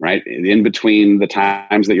by, right? In between the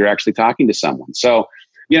times that you're actually talking to someone. So,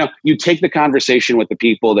 you take the conversation with the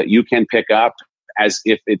people that you can pick up as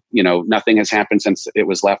if nothing has happened since it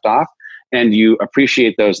was left off, and you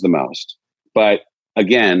appreciate those the most. But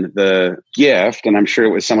again, the gift, and I'm sure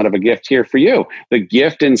it was somewhat of a gift here for you, the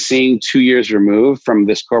gift in seeing 2 years removed from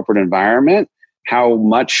this corporate environment, how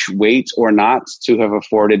much weight or not to have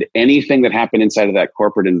afforded anything that happened inside of that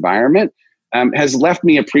corporate environment has left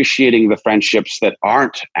me appreciating the friendships that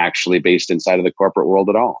aren't actually based inside of the corporate world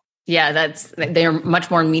at all. Yeah, they're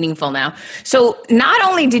much more meaningful now. So not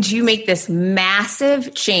only did you make this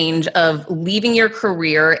massive change of leaving your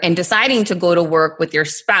career and deciding to go to work with your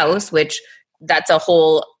spouse, which that's a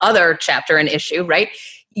whole other chapter and issue, right?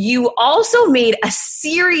 You also made a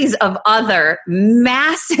series of other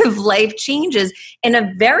massive life changes in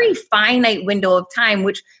a very finite window of time,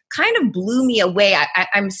 which kind of blew me away.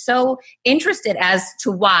 I'm so interested as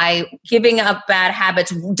to why giving up bad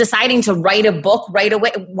habits, deciding to write a book right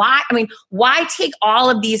away. Why take all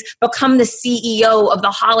of these, become the CEO of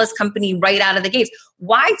the Hollis company right out of the gates?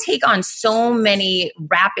 Why take on so many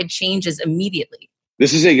rapid changes immediately?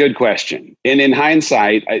 This is a good question. And in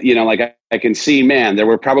hindsight, I can see, man, there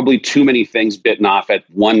were probably too many things bitten off at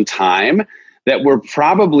one time that were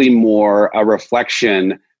probably more a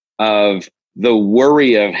reflection of the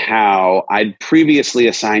worry of how I'd previously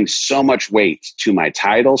assigned so much weight to my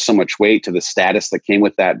title, so much weight to the status that came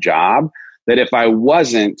with that job, that if I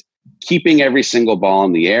wasn't keeping every single ball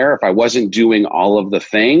in the air, if I wasn't doing all of the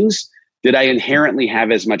things, did I inherently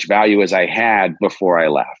have as much value as I had before I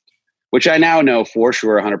left? Which I now know for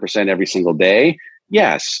sure 100% every single day.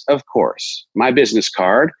 Yes, of course. My business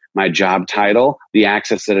card, my job title, the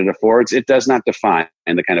access that it affords, it does not define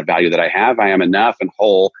the kind of value that I have. I am enough and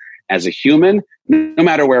whole as a human, no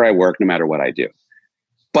matter where I work, no matter what I do.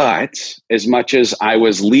 But as much as I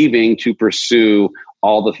was leaving to pursue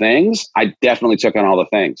all the things, I definitely took on all the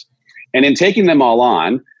things. And in taking them all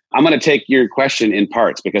on, I'm going to take your question in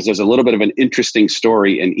parts because there's a little bit of an interesting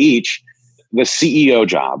story in each. The CEO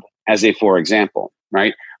job, as a for example,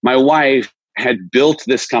 right? My wife had built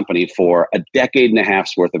this company for a decade and a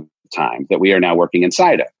half's worth of time that we are now working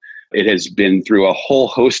inside of. It has been through a whole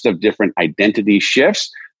host of different identity shifts,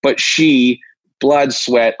 but she, blood,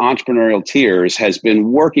 sweat, entrepreneurial tears, has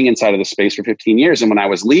been working inside of the space for 15 years. And when I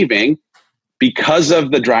was leaving, because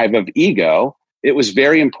of the drive of ego, it was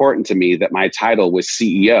very important to me that my title was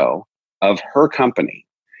CEO of her company.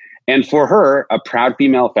 And for her, a proud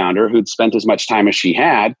female founder who'd spent as much time as she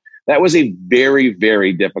had, that was a very,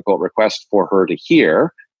 very difficult request for her to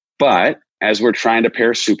hear. But as we're trying to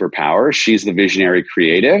pair superpowers, she's the visionary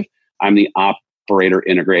creative. I'm the operator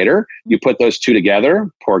integrator. You put those two together,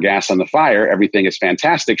 pour gas on the fire, everything is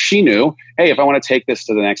fantastic. She knew, hey, if I want to take this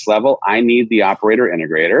to the next level, I need the operator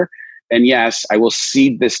integrator. And yes, I will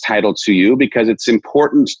cede this title to you because it's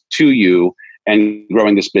important to you and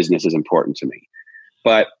growing this business is important to me.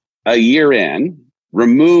 But a year in,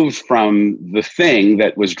 removed from the thing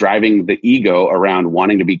that was driving the ego around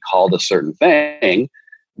wanting to be called a certain thing,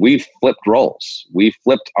 we flipped roles. We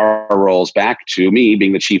flipped our roles back to me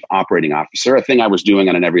being the chief operating officer, a thing I was doing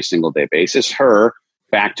on an every single day basis, her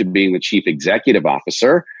back to being the chief executive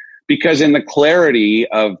officer. Because in the clarity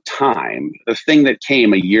of time, the thing that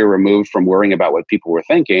came a year removed from worrying about what people were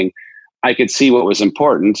thinking, I could see what was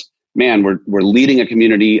important. Man, we're leading a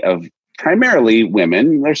community of primarily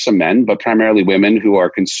women. There's some men, but primarily women who are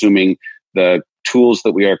consuming the tools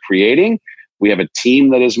that we are creating. We have a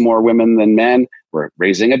team that is more women than men. We're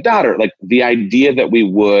raising a daughter. Like the idea that we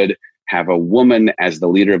would have a woman as the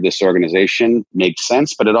leader of this organization makes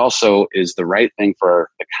sense, but it also is the right thing for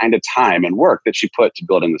the kind of time and work that she put to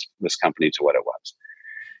building this company to what it was.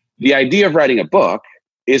 The idea of writing a book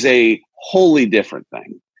is a wholly different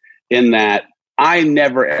thing in that I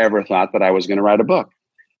never, ever thought that I was going to write a book.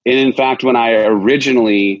 And in fact, when I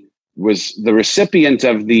originally was the recipient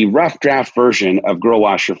of the rough draft version of Girl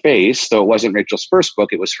Wash Your Face, though it wasn't Rachel's first book,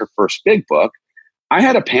 it was her first big book, I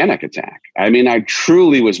had a panic attack. I mean, I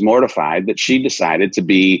truly was mortified that she decided to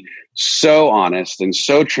be so honest and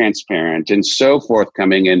so transparent and so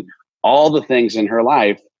forthcoming in all the things in her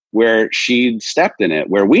life where she'd stepped in it,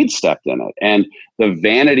 where we'd stepped in it. And the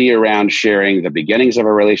vanity around sharing the beginnings of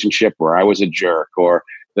a relationship where I was a jerk or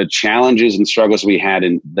the challenges and struggles we had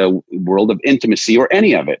in the world of intimacy or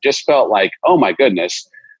any of it just felt like, oh my goodness,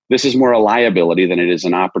 this is more a liability than it is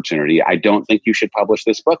an opportunity. I don't think you should publish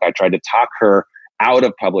this book. I tried to talk her out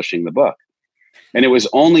of publishing the book. And it was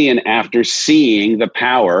only after seeing the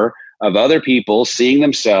power of other people seeing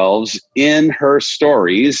themselves in her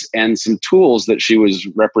stories and some tools that she was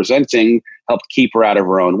representing helped keep her out of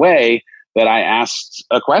her own way that I asked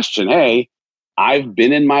a question. Hey, I've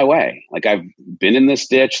been in my way. Like, I've been in this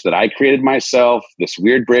ditch that I created myself. This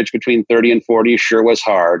weird bridge between 30 and 40 sure was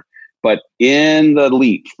hard. But in the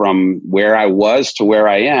leap from where I was to where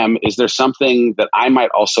I am, is there something that I might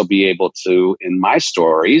also be able to, in my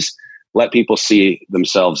stories, let people see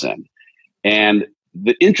themselves in? And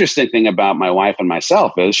the interesting thing about my wife and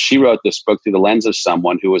myself is she wrote this book through the lens of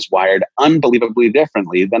someone who was wired unbelievably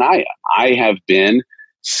differently than I am. I have been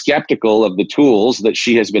skeptical of the tools that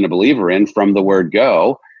she has been a believer in from the word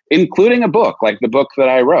go, including a book like the book that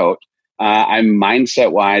I wrote. I'm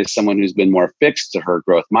mindset-wise someone who's been more fixed to her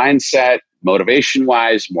growth mindset,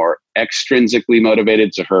 motivation-wise, more extrinsically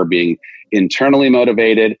motivated to her being internally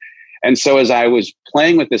motivated. And so as I was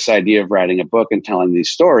playing with this idea of writing a book and telling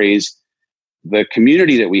these stories, the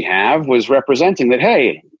community that we have was representing that,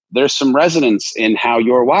 hey, there's some resonance in how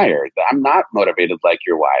you're wired. I'm not motivated like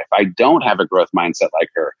your wife. I don't have a growth mindset like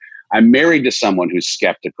her. I'm married to someone who's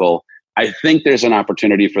skeptical. I think there's an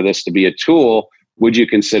opportunity for this to be a tool. Would you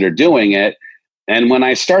consider doing it? And when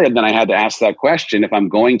I started, then I had to ask that question. If I'm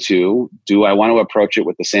going to, do I want to approach it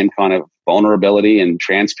with the same kind of vulnerability and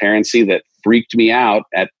transparency that freaked me out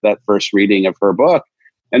at that first reading of her book?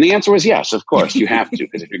 And the answer was yes, of course, you have to,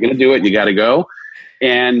 because if you're going to do it, you got to go.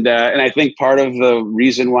 And I think part of the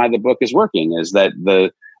reason why the book is working is that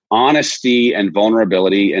the honesty and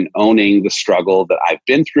vulnerability and owning the struggle that I've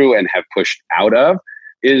been through and have pushed out of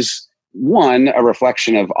is, one, a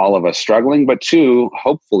reflection of all of us struggling, but two,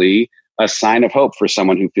 hopefully a sign of hope for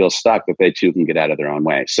someone who feels stuck, that they too can get out of their own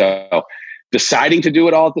way. So deciding to do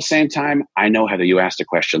it all at the same time, I know, Heather, you asked a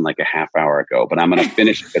question like a half hour ago, but I'm going to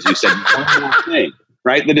finish because you said one more thing,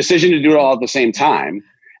 right? The decision to do it all at the same time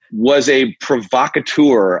was a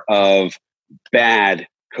provocateur of bad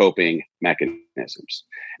coping mechanisms.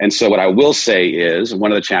 And so what I will say is,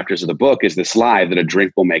 one of the chapters of the book is this lie that a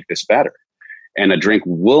drink will make this better. And a drink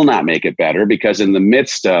will not make it better, because in the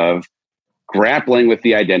midst of grappling with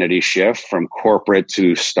the identity shift from corporate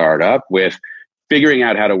to startup, with figuring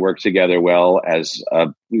out how to work together well as a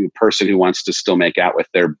person who wants to still make out with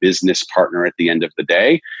their business partner at the end of the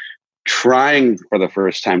day, trying for the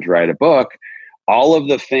first time to write a book, all of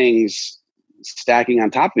the things stacking on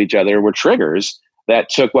top of each other were triggers that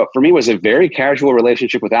took what for me was a very casual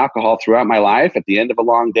relationship with alcohol throughout my life. At the end of a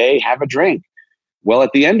long day, have a drink. Well,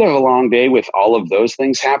 at the end of a long day with all of those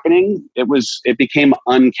things happening, it became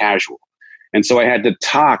uncasual. And so I had to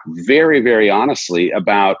talk very, very honestly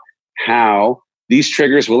about how these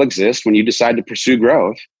triggers will exist when you decide to pursue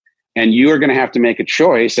growth. And you are going to have to make a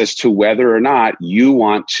choice as to whether or not you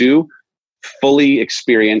want to fully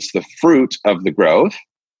experience the fruit of the growth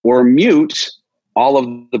or mute all of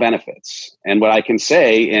the benefits. And what I can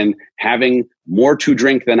say, in having more to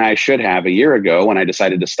drink than I should have a year ago when I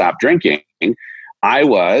decided to stop drinking, I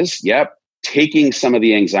was, taking some of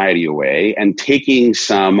the anxiety away and taking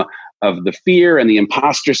some of the fear and the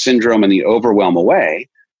imposter syndrome and the overwhelm away.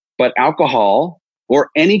 But alcohol or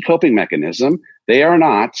any coping mechanism, they are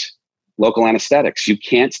not local anesthetics. You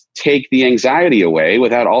can't take the anxiety away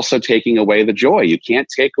without also taking away the joy. You can't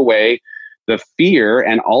take away the fear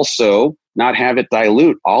and also not have it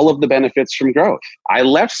dilute all of the benefits from growth. I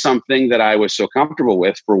left something that I was so comfortable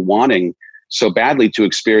with for wanting so badly to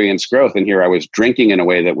experience growth. And here I was drinking in a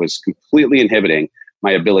way that was completely inhibiting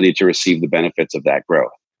my ability to receive the benefits of that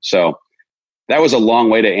growth. So that was a long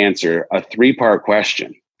way to answer a 3-part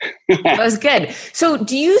question. That was good. So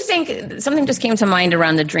do you think, something just came to mind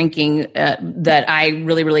around the drinking that I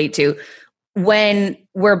really relate to, when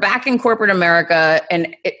we're back in corporate America,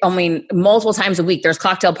 and multiple times a week, there's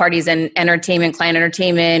cocktail parties and entertainment, client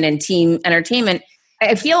entertainment and team entertainment.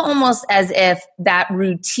 I feel almost as if that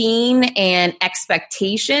routine and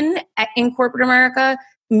expectation in corporate America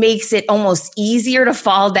makes it almost easier to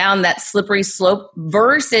fall down that slippery slope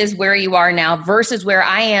versus where you are now, versus where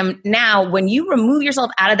I am now. When you remove yourself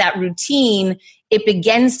out of that routine, it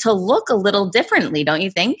begins to look a little differently, don't you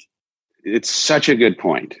think? It's such a good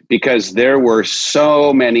point, because there were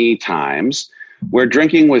so many times where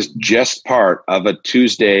drinking was just part of a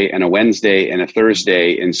Tuesday and a Wednesday and a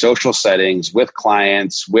Thursday in social settings with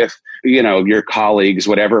clients, with, your colleagues,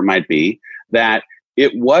 whatever it might be, that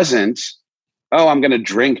it wasn't, oh, I'm going to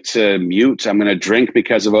drink to mute. I'm going to drink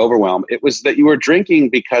because of overwhelm. It was that you were drinking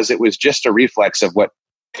because it was just a reflex of what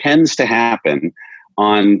tends to happen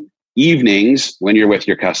on evenings when you're with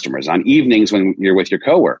your customers, on evenings when you're with your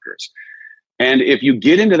coworkers. And if you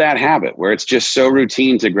get into that habit where it's just so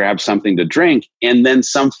routine to grab something to drink and then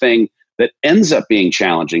something that ends up being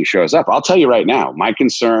challenging shows up, I'll tell you right now, my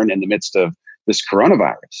concern in the midst of this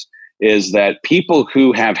coronavirus is that people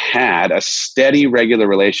who have had a steady, regular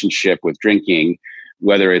relationship with drinking,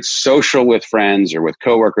 whether it's social with friends or with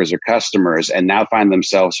coworkers or customers, and now find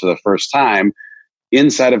themselves for the first time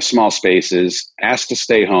inside of small spaces, asked to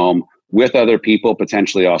stay home with other people,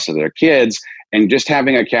 potentially also their kids, and just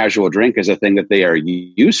having a casual drink is a thing that they are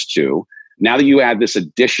used to. Now that you add this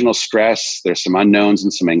additional stress, there's some unknowns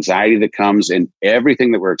and some anxiety that comes in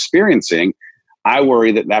everything that we're experiencing. I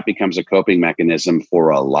worry that that becomes a coping mechanism for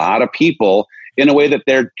a lot of people in a way that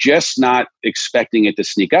they're just not expecting it to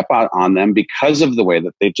sneak up on them because of the way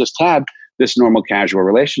that they've just had this normal casual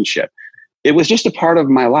relationship. It was just a part of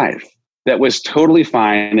my life that was totally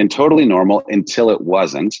fine and totally normal until it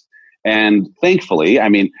wasn't. And thankfully, I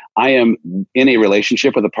mean, I am in a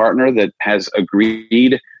relationship with a partner that has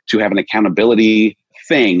agreed to have an accountability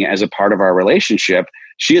thing as a part of our relationship.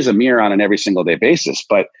 She is a mirror on an every single day basis,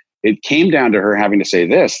 but it came down to her having to say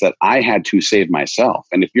this, that I had to save myself.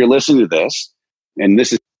 And if you're listening to this, and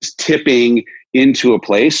this is tipping into a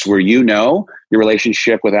place where you know your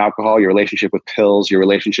relationship with alcohol, your relationship with pills, your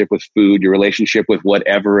relationship with food, your relationship with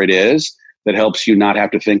whatever it is that helps you not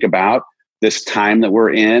have to think about this time that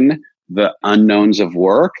we're in, the unknowns of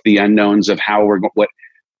work, the unknowns of how we're going, what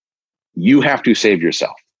you have to save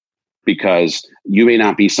yourself, because you may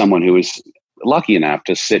not be someone who is lucky enough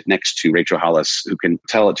to sit next to Rachel Hollis who can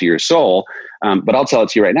tell it to your soul. But I'll tell it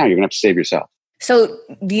to you right now, you're going to have to save yourself. So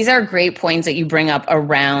these are great points that you bring up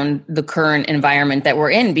around the current environment that we're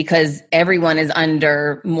in, because everyone is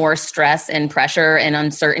under more stress and pressure and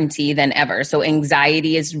uncertainty than ever. So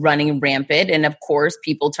anxiety is running rampant. And of course,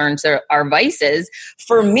 people turn to our vices.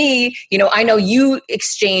 For me, I know you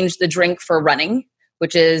exchanged the drink for running,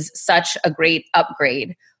 which is such a great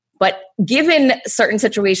upgrade. But given certain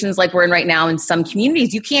situations like we're in right now in some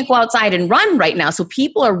communities, you can't go outside and run right now. So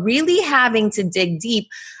people are really having to dig deep.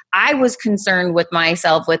 I was concerned with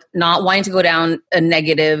myself with not wanting to go down a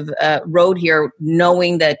negative road here,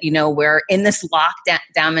 knowing that, we're in this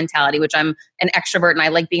lockdown mentality, which I'm an extrovert and I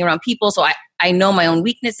like being around people. So I know my own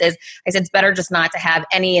weaknesses. I said, it's better just not to have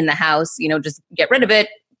any in the house, just get rid of it.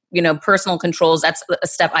 Personal controls, that's a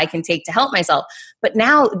step I can take to help myself. But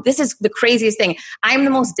now this is the craziest thing. I'm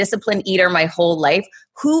the most disciplined eater my whole life.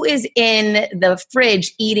 Who is in the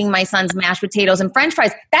fridge eating my son's mashed potatoes and French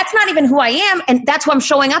fries? That's not even who I am. And that's who I'm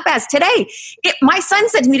showing up as today. My son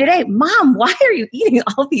said to me today, Mom, why are you eating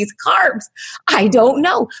all these carbs? I don't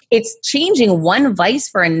know. It's changing one vice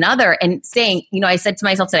for another and saying, I said to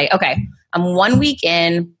myself today, okay, I'm 1 week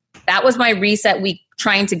in. That was my reset week,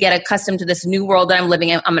 trying to get accustomed to this new world that I'm living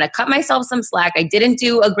in. I'm going to cut myself some slack. I didn't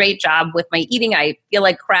do a great job with my eating. I feel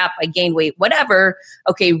like crap. I gained weight, whatever.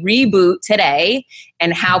 Okay, reboot today.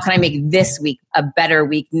 And how can I make this week a better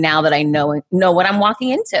week now that I know what I'm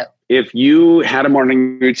walking into? If you had a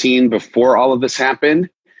morning routine before all of this happened,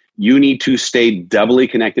 you need to stay doubly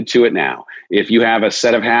connected to it now. If you have a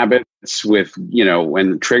set of habits with,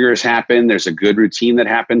 when triggers happen, there's a good routine that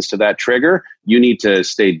happens to that trigger. You need to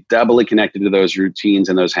stay doubly connected to those routines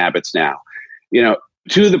and those habits now.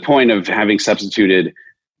 To the point of having substituted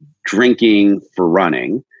drinking for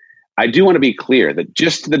running, I do want to be clear that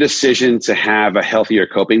just the decision to have a healthier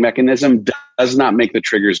coping mechanism does not make the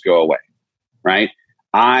triggers go away, right?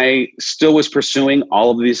 I still was pursuing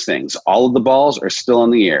all of these things. All of the balls are still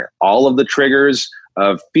in the air. All of the triggers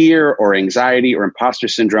of fear or anxiety or imposter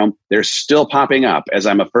syndrome, they're still popping up as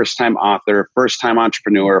I'm a first-time author, first-time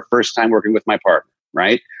entrepreneur, first-time working with my partner,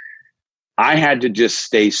 right? I had to just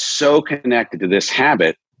stay so connected to this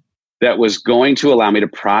habit that was going to allow me to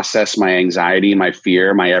process my anxiety, my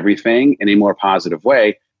fear, my everything in a more positive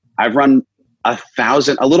way. I've run a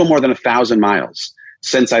little more than 1,000 miles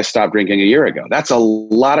since I stopped drinking a year ago. That's a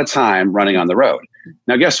lot of time running on the road.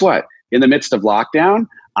 Now, guess what? In the midst of lockdown,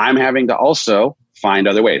 I'm having to also find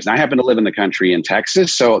other ways. Now, I happen to live in the country in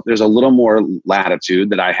Texas, so there's a little more latitude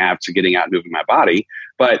that I have to getting out and moving my body.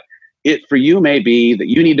 But it for you may be that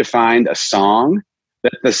you need to find a song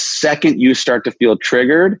that the second you start to feel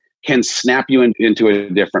triggered can snap you into a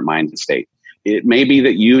different mind state. It may be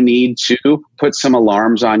that you need to put some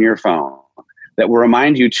alarms on your phone that will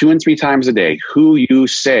remind you 2 and 3 times a day who you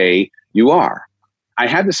say you are. I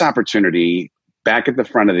had this opportunity back at the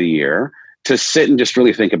front of the year to sit and just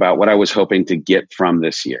really think about what I was hoping to get from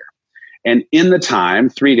this year. And in the time,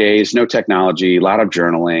 3 days, no technology, a lot of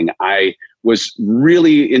journaling, I was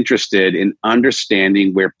really interested in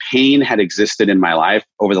understanding where pain had existed in my life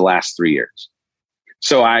over the last 3 years.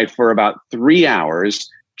 So I, for about 3 hours,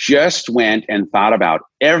 just went and thought about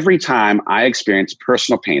every time I experienced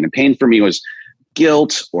personal pain. And pain for me was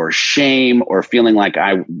guilt or shame or feeling like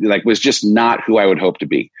I was just not who I would hope to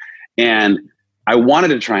be. And I wanted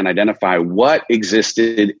to try and identify what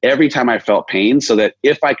existed every time I felt pain so that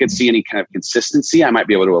if I could see any kind of consistency, I might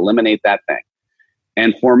be able to eliminate that thing.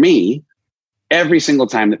 And for me, every single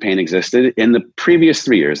time that pain existed in the previous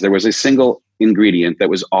 3 years, there was a single ingredient that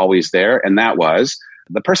was always there. And that was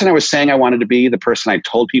the person I was saying I wanted to be, the person I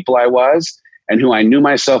told people I was, and who I knew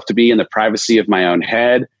myself to be in the privacy of my own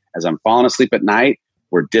head as I'm falling asleep at night,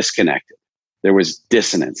 were disconnected. There was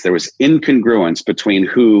dissonance. There was incongruence between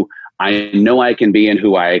who I know I can be and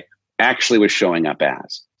who I actually was showing up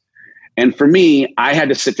as. And for me, I had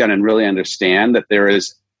to sit down and really understand that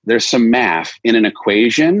there's some math in an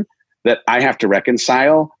equation that I have to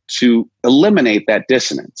reconcile to eliminate that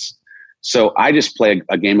dissonance. So I just play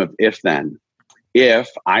a game of if-then. If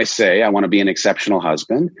I say I want to be an exceptional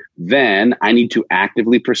husband, then I need to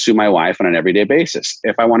actively pursue my wife on an everyday basis.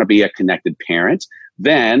 If I want to be a connected parent,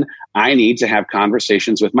 then I need to have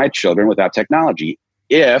conversations with my children without technology.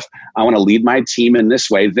 If I want to lead my team in this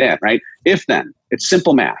way, then, right? If then, it's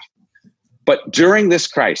simple math. But during this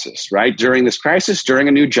crisis, right? During this crisis, during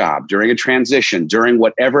a new job, during a transition, during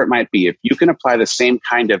whatever it might be, if you can apply the same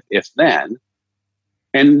kind of if then,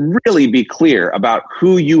 and really be clear about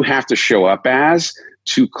who you have to show up as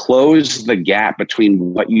to close the gap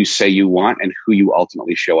between what you say you want and who you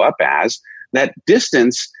ultimately show up as, that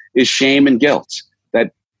distance is shame and guilt.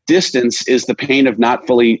 That distance is the pain of not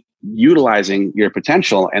fully utilizing your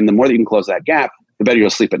potential. And the more that you can close that gap, the better you'll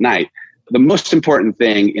sleep at night. The most important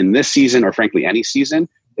thing in this season, or frankly any season,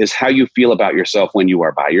 is how you feel about yourself when you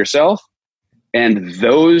are by yourself. And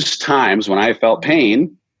those times when I felt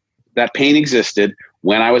pain, that pain existed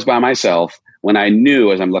when I was by myself, when I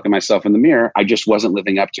knew as I'm looking myself in the mirror, I just wasn't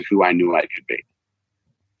living up to who I knew I could be.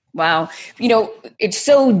 Wow. It's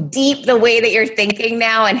so deep the way that you're thinking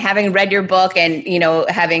now, and having read your book and,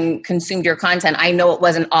 having consumed your content, I know it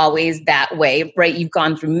wasn't always that way, right? You've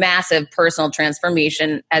gone through massive personal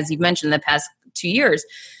transformation, as you've mentioned, the past 2 years.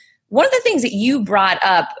 One of the things that you brought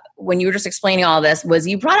up when you were just explaining all this was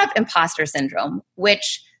you brought up imposter syndrome,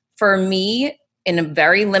 which for me, in a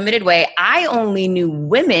very limited way, I only knew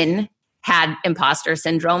women had imposter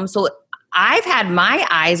syndrome. So I've had my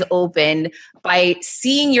eyes opened by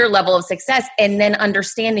seeing your level of success and then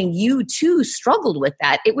understanding you too struggled with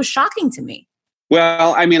that. It was shocking to me.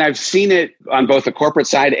 Well, I mean, I've seen it on both the corporate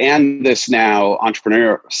side and this now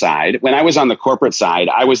entrepreneur side. When I was on the corporate side,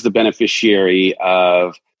 I was the beneficiary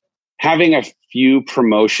of having a few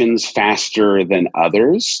promotions faster than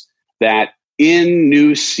others, that in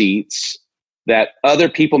new seats that other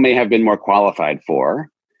people may have been more qualified for,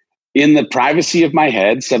 in the privacy of my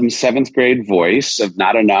head, some seventh grade voice of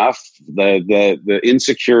not enough, the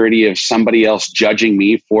insecurity of somebody else judging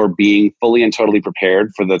me for being fully and totally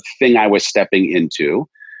prepared for the thing I was stepping into,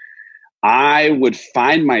 I would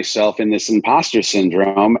find myself in this imposter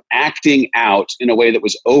syndrome, acting out in a way that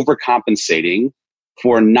was overcompensating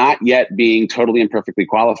for not yet being totally and perfectly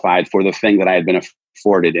qualified for the thing that I had been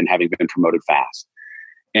afforded in having been promoted fast.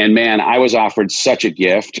 And man, I was offered such a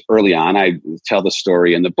gift early on. I tell the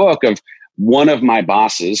story in the book of one of my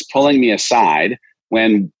bosses pulling me aside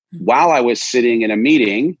while I was sitting in a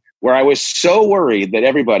meeting where I was so worried that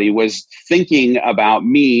everybody was thinking about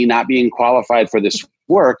me not being qualified for this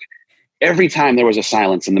work. Every time there was a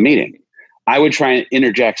silence in the meeting, I would try and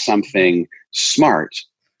interject something smart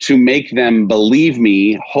to make them believe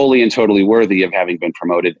me wholly and totally worthy of having been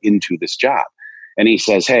promoted into this job. And he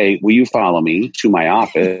says, "Hey, will you follow me to my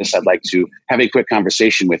office? I'd like to have a quick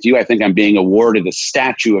conversation with you. I think I'm being awarded a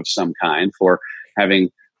statue of some kind for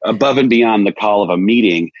having, above and beyond the call of a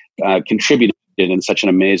meeting, contributed in such an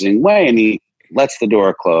amazing way." And he lets the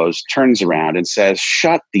door close, turns around and says,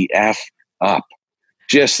 "Shut the F up."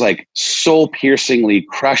 Just like soul piercingly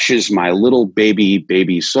crushes my little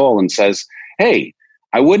baby soul and says, "Hey,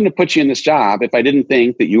 I wouldn't have put you in this job if I didn't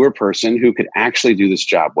think that you were a person who could actually do this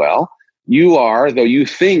job well. You are, though you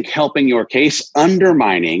think, helping your case,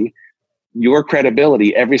 undermining your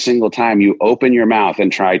credibility every single time you open your mouth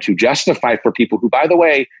and try to justify for people who, by the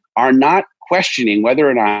way, are not questioning whether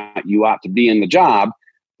or not you ought to be in the job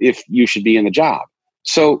if you should be in the job.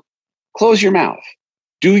 So close your mouth.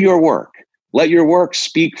 Do your work. Let your work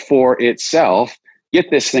speak for itself.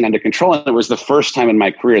 Get this thing under control." And it was the first time in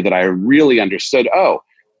my career that I really understood,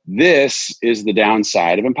 this is the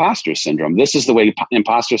downside of imposter syndrome. This is the way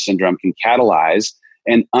imposter syndrome can catalyze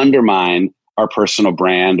and undermine our personal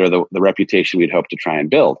brand or the reputation we'd hope to try and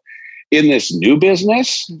build. In this new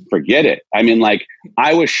business, forget it. I mean, like,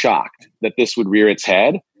 I was shocked that this would rear its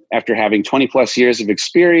head after having 20 plus years of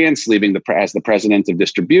experience, leaving as the president of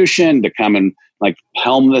distribution to come and like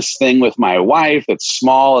helm this thing with my wife that's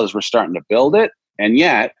small as we're starting to build it. And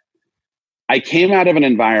yet I came out of an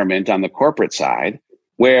environment on the corporate side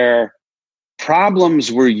where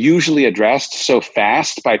problems were usually addressed so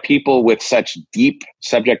fast by people with such deep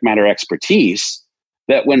subject matter expertise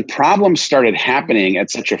that when problems started happening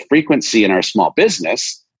at such a frequency in our small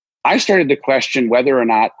business, I started to question whether or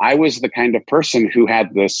not I was the kind of person who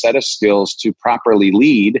had the set of skills to properly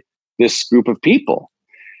lead this group of people.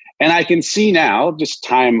 And I can see now, just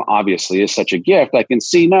time obviously is such a gift, I can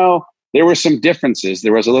see, no, there were some differences.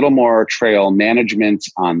 There was a little more trail management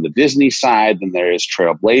on the Disney side than there is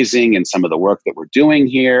trailblazing in some of the work that we're doing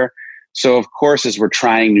here. So of course, as we're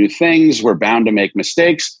trying new things, we're bound to make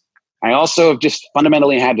mistakes. I also have just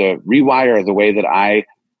fundamentally had to rewire the way that I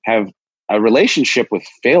have a relationship with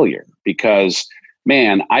failure, because,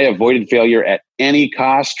 man, I avoided failure at any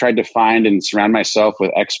cost, tried to find and surround myself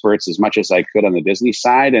with experts as much as I could on the Disney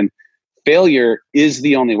side. And failure is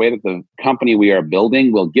the only way that the company we are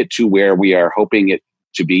building will get to where we are hoping it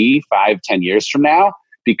to be 5-10 years from now,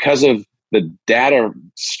 because of the data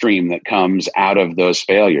stream that comes out of those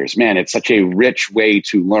failures. Man, it's such a rich way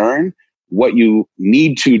to learn what you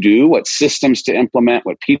need to do, what systems to implement,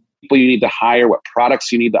 what people you need to hire, what products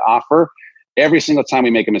you need to offer. Every single time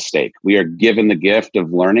we make a mistake, we are given the gift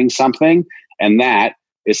of learning something. And that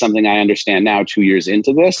is something I understand now 2 years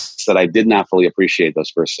into this that I did not fully appreciate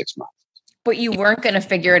those first 6 months. But you weren't going to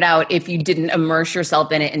figure it out if you didn't immerse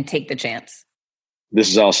yourself in it and take the chance. This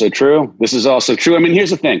is also true. I mean,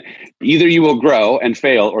 here's the thing. Either you will grow and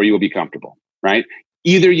fail or you will be comfortable, right?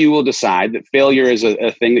 Either you will decide that failure is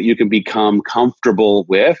a thing that you can become comfortable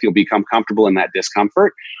with. You'll become comfortable in that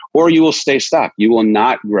discomfort, or you will stay stuck. You will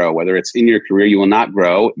not grow, whether it's in your career, you will not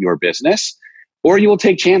grow your business, or you will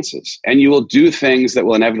take chances and you will do things that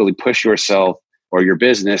will inevitably push yourself or your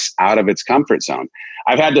business out of its comfort zone.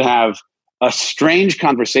 I've had to have a strange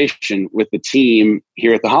conversation with the team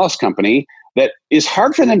here at the Hollis Company that is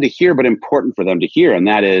hard for them to hear, but important for them to hear. And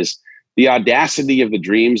that is, the audacity of the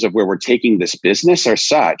dreams of where we're taking this business are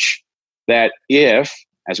such that if,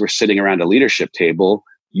 as we're sitting around a leadership table,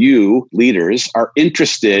 you leaders are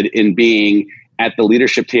interested in being at the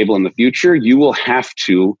leadership table in the future, you will have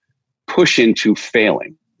to push into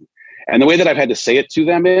failing. And the way that I've had to say it to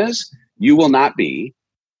them is, you will not be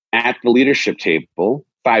at the leadership table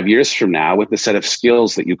 5 years from now with the set of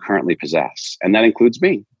skills that you currently possess. And that includes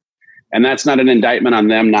me. And that's not an indictment on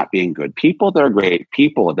them not being good people. They're great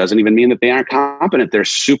people. It doesn't even mean that they aren't competent. They're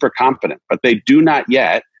super competent, but they do not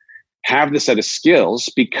yet have the set of skills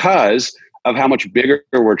because of how much bigger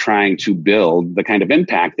we're trying to build the kind of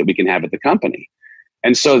impact that we can have at the company.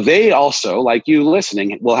 And so they also, like you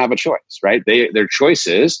listening, will have a choice, right? Their choice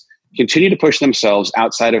is continue to push themselves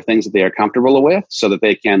outside of things that they are comfortable with so that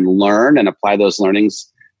they can learn and apply those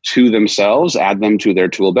learnings to themselves, add them to their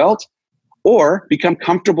tool belt, or become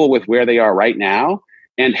comfortable with where they are right now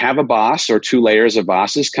and have a boss or 2 layers of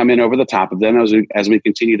bosses come in over the top of them as we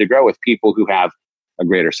continue to grow with people who have a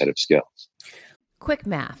greater set of skills. Quick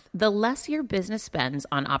math. The less your business spends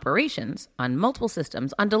on operations, on multiple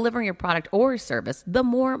systems, on delivering your product or service, the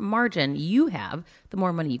more margin you have, the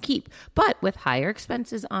more money you keep. But with higher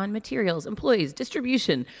expenses on materials, employees,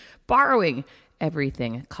 distribution, borrowing,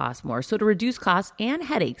 everything costs more. So to reduce costs and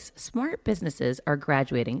headaches, smart businesses are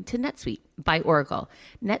graduating to NetSuite by Oracle.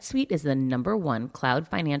 NetSuite is the #1 cloud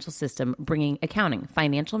financial system bringing accounting,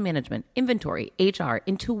 financial management, inventory, HR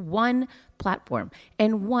into one platform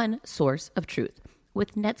and one source of truth.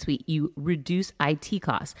 With NetSuite, you reduce IT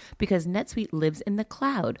costs because NetSuite lives in the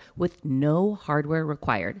cloud with no hardware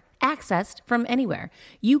required, accessed from anywhere.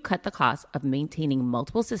 You cut the cost of maintaining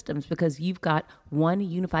multiple systems because you've got one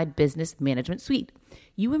unified business management suite.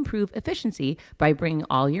 You improve efficiency by bringing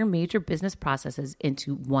all your major business processes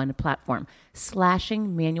into one platform,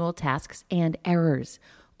 slashing manual tasks and errors.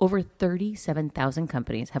 Over 37,000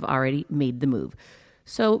 companies have already made the move.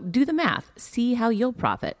 So do the math. See how you'll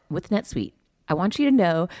profit with NetSuite. I want you to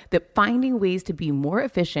know that finding ways to be more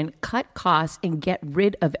efficient, cut costs, and get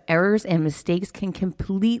rid of errors and mistakes can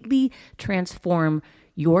completely transform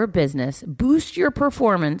your business, boost your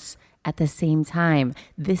performance at the same time.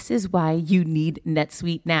 This is why you need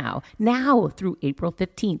NetSuite now. Now through April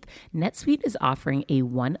 15th, NetSuite is offering a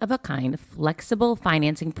one-of-a-kind flexible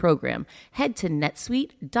financing program. Head to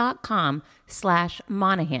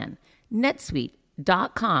netsuite.com/Monahan.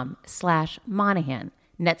 netsuite.com/Monahan.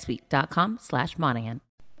 netsuite.com/Monahan.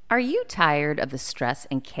 Are you tired of the stress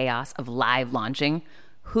and chaos of live launching?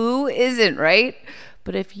 Who isn't, right?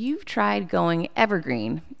 But if you've tried going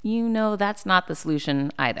evergreen, you know that's not the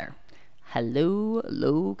solution either. Hello,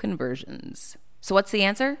 low conversions. So what's the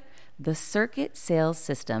answer? The Circuit Sales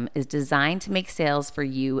System is designed to make sales for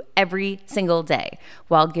you every single day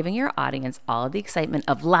while giving your audience all of the excitement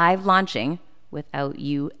of live launching without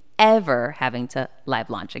you ever having to live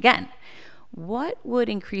launch again. What would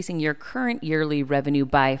increasing your current yearly revenue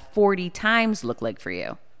by 40 times look like for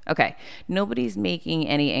you? Okay, nobody's making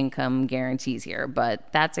any income guarantees here,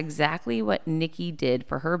 but that's exactly what Nikki did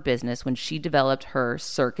for her business when she developed her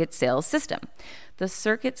Circuit Sales System. The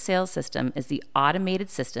Circuit Sales System is the automated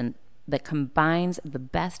system that combines the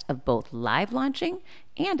best of both live launching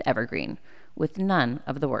and evergreen with none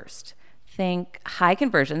of the worst. Think high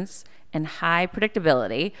conversions and high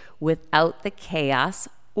predictability without the chaos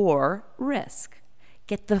or risk.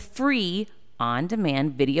 Get the free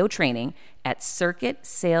on-demand video training at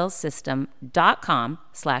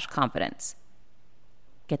circuitsalessystem.com/confidence.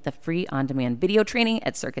 Get the free on-demand video training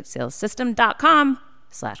at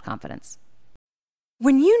circuitsalessystem.com/confidence.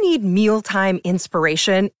 When you need mealtime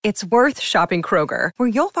inspiration, it's worth shopping Kroger, where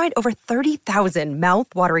you'll find over 30,000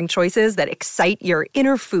 mouth-watering choices that excite your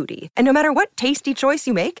inner foodie. And no matter what tasty choice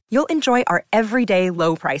you make, you'll enjoy our everyday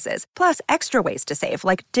low prices, plus extra ways to save,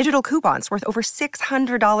 like digital coupons worth over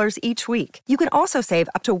 $600 each week. You can also save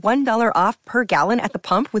up to $1 off per gallon at the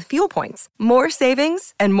pump with fuel points. More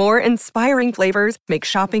savings and more inspiring flavors make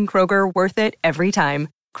shopping Kroger worth it every time.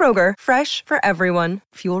 Kroger, fresh for everyone.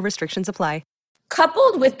 Fuel restrictions apply.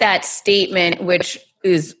 Coupled with that statement, which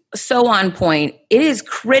is so on point, it is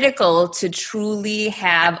critical to truly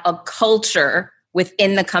have a culture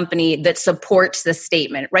within the company that supports the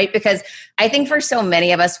statement, right? Because I think for so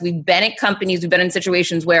many of us, we've been at companies, we've been in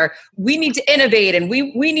situations where we need to innovate and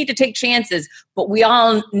we need to take chances, but we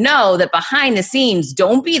all know that behind the scenes,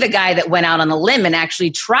 don't be the guy that went out on a limb and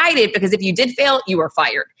actually tried it, because if you did fail, you were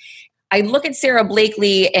fired. I look at Sarah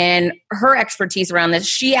Blakely and her expertise around this.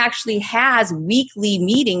 She actually has weekly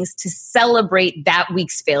meetings to celebrate that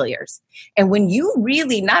week's failures. And when you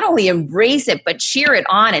really not only embrace it, but cheer it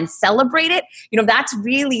on and celebrate it, that's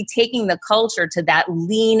really taking the culture to that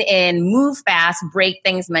lean in, move fast, break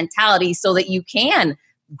things mentality so that you can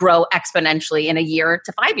grow exponentially in a year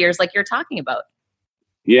to 5 years like you're talking about.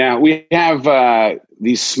 Yeah, we have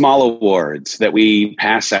these small awards that we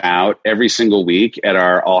pass out every single week at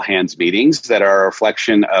our all hands meetings that are a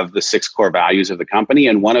reflection of the 6 core values of the company.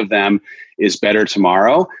 And one of them is Better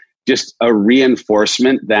Tomorrow, just a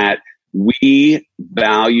reinforcement that we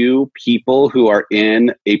value people who are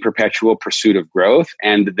in a perpetual pursuit of growth.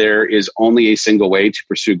 And there is only a single way to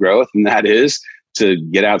pursue growth, and that is to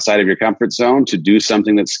get outside of your comfort zone, to do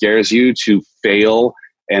something that scares you, to fail,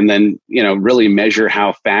 and then, really measure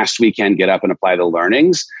how fast we can get up and apply the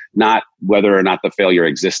learnings, not whether or not the failure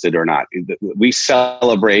existed or not. We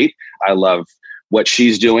celebrate. I love what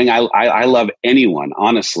she's doing. I love anyone,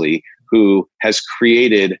 honestly, who has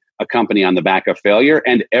created a company on the back of failure.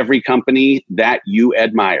 And every company that you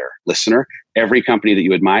admire, listener, every company that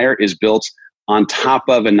you admire is built on top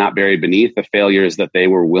of and not buried beneath the failures that they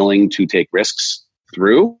were willing to take risks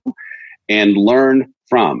through and learn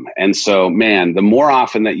from. And so, man, the more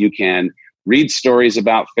often that you can read stories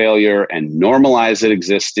about failure and normalize it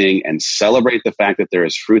existing and celebrate the fact that there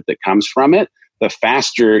is fruit that comes from it, the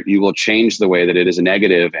faster you will change the way that it is a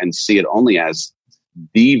negative and see it only as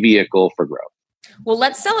the vehicle for growth. Well,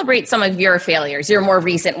 let's celebrate some of your failures, your more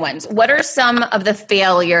recent ones. What are some of the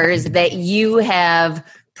failures that you have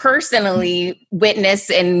personally witnessed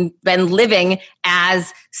and been living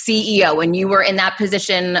as CEO when you were in that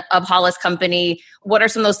position of Hollis Company? What are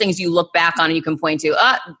some of those things you look back on and you can point to,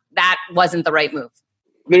 that wasn't the right move?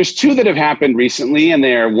 There's 2 that have happened recently, and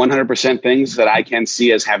they're 100% things that I can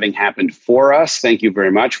see as having happened for us. Thank you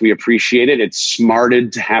very much. We appreciate it. It's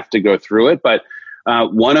smarted to have to go through it. But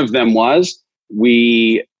one of them was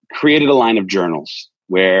we created a line of journals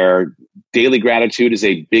where daily gratitude is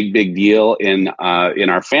a big, big deal in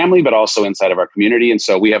our family, but also inside of our community. And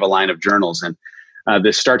so we have a line of journals. And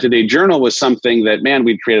the Start Today journal was something that,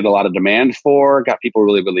 we'd created a lot of demand for, got people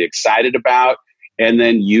really, really excited about, and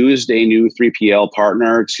then used a new 3PL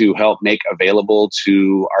partner to help make available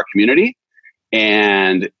to our community.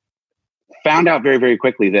 And found out very, very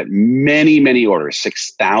quickly that many, many orders,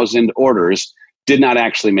 6,000 orders, did not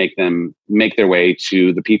actually make their way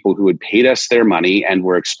to the people who had paid us their money and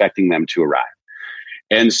were expecting them to arrive.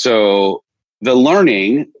 And so the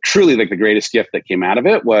learning, truly like the greatest gift that came out of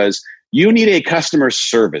it, was you need a customer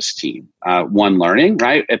service team. One learning,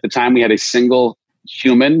 right? At the time we had a single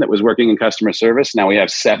human that was working in customer service. Now we have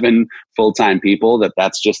 7 full-time people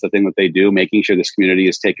that's just the thing that they do, making sure this community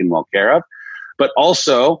is taken well care of. But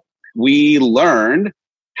also we learned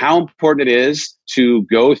how important it is to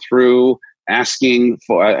go through asking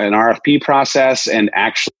for an RFP process and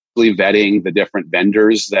actually vetting the different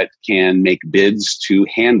vendors that can make bids to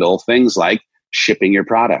handle things like shipping your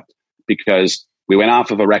product. Because we went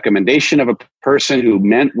off of a recommendation of a person who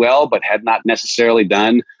meant well, but had not necessarily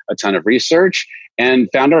done a ton of research, and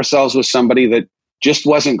found ourselves with somebody that just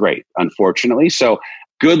wasn't great, unfortunately. So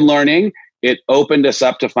good learning. It opened us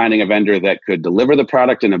up to finding a vendor that could deliver the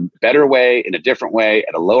product in a better way, in a different way,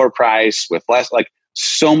 at a lower price, with less, like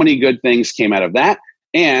so many good things came out of that.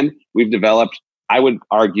 And we've developed, I would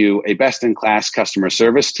argue, a best-in-class customer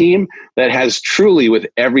service team that has truly, with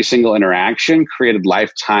every single interaction, created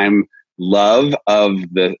lifetime love of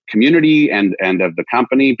the community and of the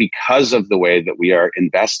company because of the way that we are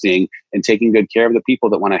investing and taking good care of the people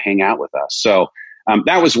that want to hang out with us. So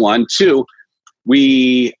that was one. 2,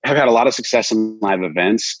 we have had a lot of success in live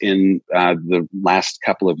events in the last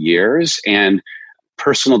couple of years, and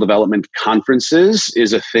personal development conferences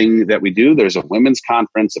is a thing that we do. There's a women's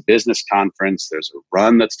conference, a business conference, there's a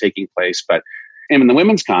run that's taking place. But in the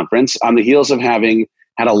women's conference, on the heels of having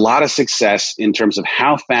had a lot of success in terms of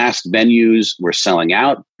how fast venues were selling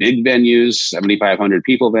out, big venues, 7,500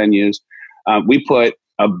 people venues. We put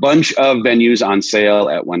a bunch of venues on sale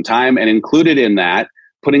at one time, and included in that,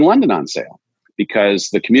 putting London on sale, because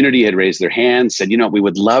the community had raised their hands, said, we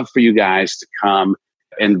would love for you guys to come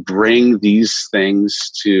and bring these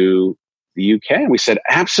things to the UK. And we said,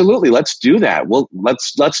 absolutely, let's do that. Well,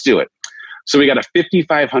 let's do it. So we got a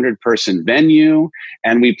 5,500 person venue,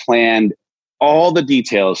 and we planned all the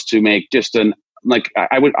details to make just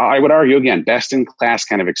I would argue again, best in class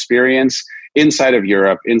kind of experience inside of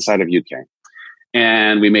Europe, inside of UK.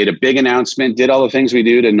 And we made a big announcement, did all the things we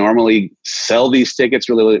do to normally sell these tickets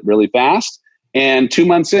really, really fast. And 2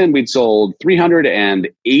 months in, we'd sold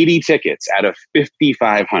 380 tickets out of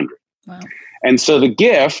 5,500. Wow. And so the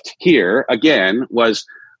gift here, again, was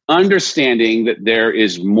understanding that there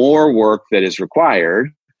is more work that is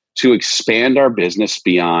required to expand our business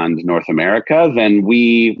beyond North America than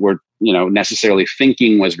we were, necessarily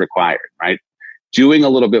thinking was required, right? Doing a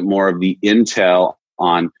little bit more of the intel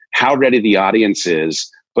on how ready the audience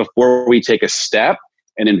is before we take a step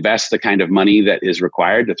and invest the kind of money that is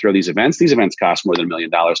required to throw these events. These events cost more than $1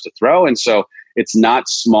 million to throw. And so it's not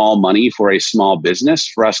small money for a small business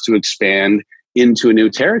for us to expand into a new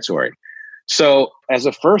territory. So as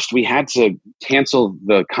a first, we had to cancel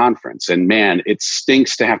the conference. And man, it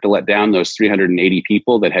stinks to have to let down those 380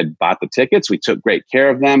 people that had bought the tickets. We took great care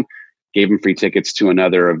of them, gave them free tickets to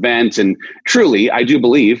another event. And truly, I do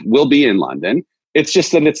believe we'll be in London. It's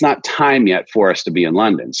just that it's not time yet for us to be in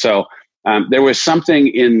London. So there was something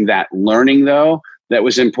in that learning, though, that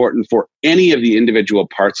was important for any of the individual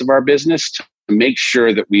parts of our business to make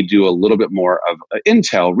sure that we do a little bit more of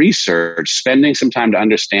intel research, spending some time to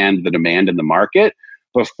understand the demand in the market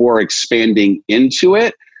before expanding into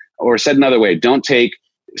it. Or said another way, don't take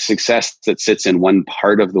success that sits in one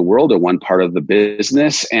part of the world or one part of the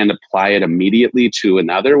business and apply it immediately to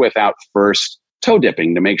another without first toe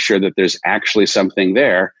dipping to make sure that there's actually something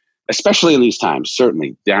there, especially in these times.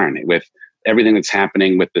 Certainly, darn it, with everything that's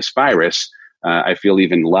happening with this virus, I feel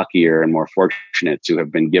even luckier and more fortunate to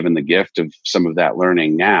have been given the gift of some of that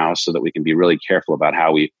learning now so that we can be really careful about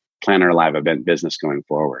how we plan our live event business going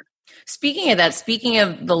forward. Speaking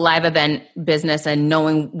of the live event business and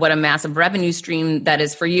knowing what a massive revenue stream that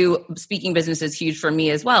is for you, speaking business is huge for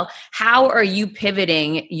me as well. How are you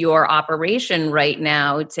pivoting your operation right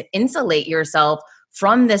now to insulate yourself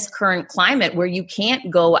from this current climate where you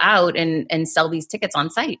can't go out and sell these tickets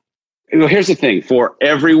on site? Well, here's the thing. For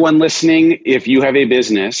everyone listening, if you have a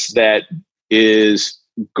business that is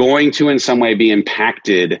going to in some way be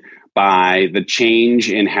impacted by the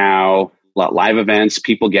change in how live events,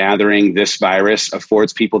 people gathering, this virus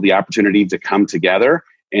affords people the opportunity to come together.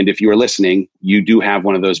 And if you are listening, you do have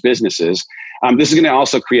one of those businesses. This is going to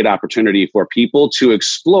also create opportunity for people to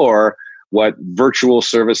explore what virtual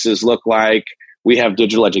services look like. We have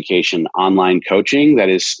digital education, online coaching that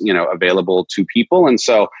is, available to people. And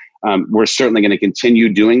so we're certainly going to continue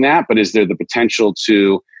doing that. But is there the potential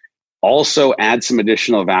to also add some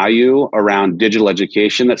additional value around digital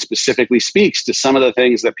education that specifically speaks to some of the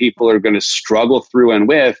things that people are going to struggle through and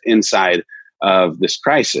with inside of this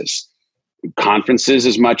crisis? Conferences,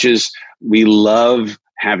 as much as we love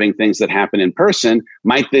having things that happen in person,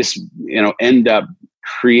 might this end up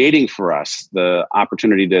creating for us the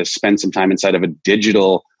opportunity to spend some time inside of a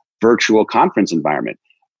digital virtual conference environment?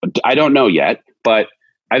 I don't know yet, but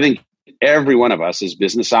I think every one of us as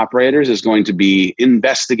business operators is going to be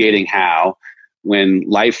investigating how, when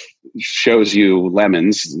life shows you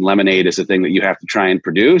lemons, lemonade is a thing that you have to try and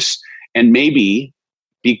produce. And maybe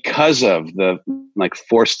because of the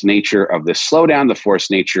forced nature of this slowdown, the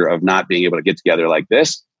forced nature of not being able to get together like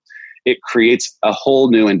this, it creates a whole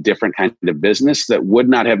new and different kind of business that would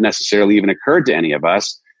not have necessarily even occurred to any of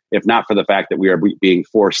us if not for the fact that we are being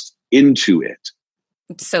forced into it.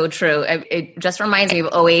 So true. It just reminds me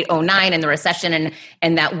of 08, 09 and the recession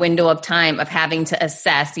and that window of time of having to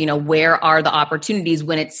assess, where are the opportunities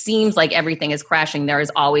when it seems like everything is crashing. There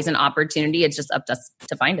is always an opportunity. It's just up to us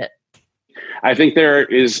to find it. I think there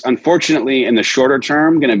is, unfortunately, in the shorter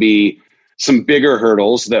term, going to be some bigger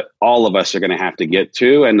hurdles that all of us are going to have to get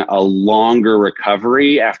to, and a longer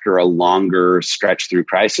recovery after a longer stretch through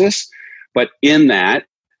crisis. But in that,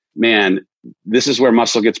 man, this is where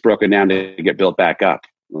muscle gets broken down to get built back up.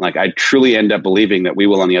 I truly end up believing that we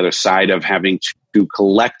will, on the other side of having to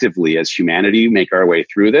collectively as humanity make our way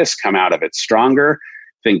through this, come out of it stronger,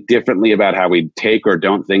 think differently about how we take or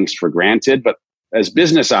don't things for granted. But as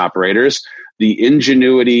business operators, the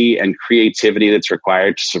ingenuity and creativity that's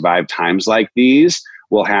required to survive times like these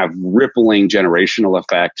will have rippling generational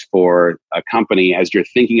effect for a company as you're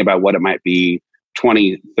thinking about what it might be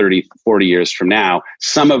 20, 30, 40 years from now.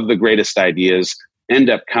 Some of the greatest ideas end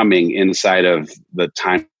up coming inside of the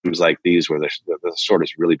times like these where the sword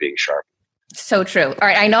is really being sharp. So true. All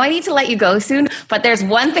right. I know I need to let you go soon, but there's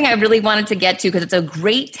one thing I really wanted to get to because it's a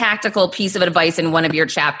great tactical piece of advice in one of your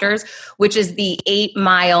chapters, which is the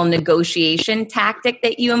 8-mile negotiation tactic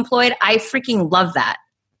that you employed. I freaking love that.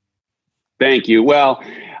 Thank you. Well,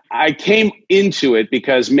 I came into it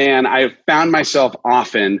because, man, I've found myself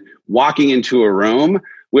often walking into a room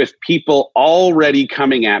with people already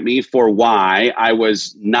coming at me for why I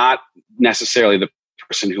was not necessarily the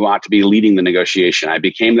person who ought to be leading the negotiation. I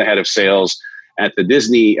became the head of sales at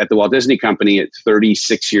the Walt Disney Company at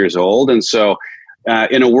 36 years old. And so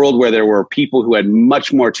in a world where there were people who had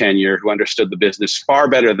much more tenure, who understood the business far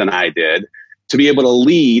better than I did, to be able to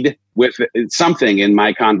lead with something in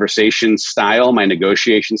my conversation style, my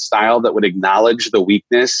negotiation style that would acknowledge the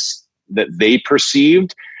weakness that they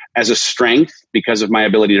perceived as a strength because of my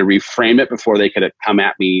ability to reframe it before they could come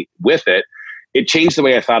at me with it. It changed the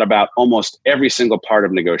way I thought about almost every single part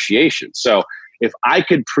of negotiation. So if I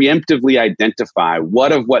could preemptively identify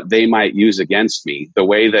what they might use against me, the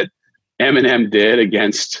way that Eminem did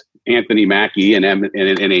against Anthony Mackie in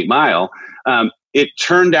 8 Mile, it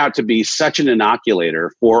turned out to be such an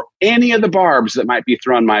inoculator for any of the barbs that might be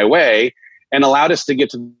thrown my way and allowed us to get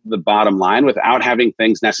to the bottom line without having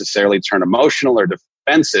things necessarily turn emotional or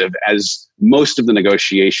defensive as most of the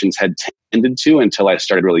negotiations had tended to until I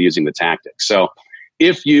started really using the tactics. So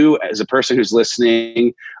if you, as a person who's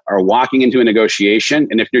listening, are walking into a negotiation,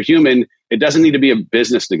 and if you're human, it doesn't need to be a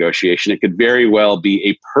business negotiation. It could very well be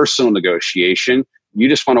a personal negotiation. You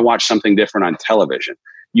just want to watch something different on television.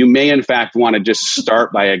 You may, in fact, want to just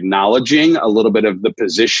start by acknowledging a little bit of the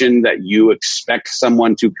position that you expect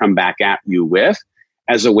someone to come back at you with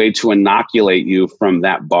as a way to inoculate you from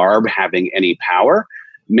that barb having any power.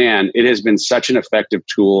 Man, it has been such an effective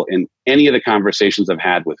tool in any of the conversations I've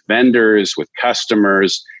had with vendors, with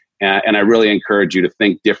customers, and I really encourage you to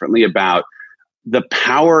think differently about the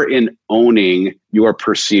power in owning your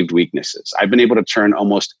perceived weaknesses. I've been able to turn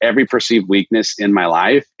almost every perceived weakness in my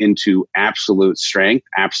life into absolute strength,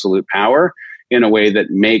 absolute power in a way that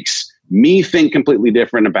makes me think completely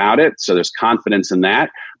different about it. So there's confidence in that,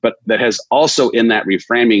 but that has also in that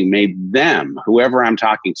reframing made them, whoever I'm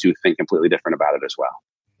talking to, think completely different about it as well.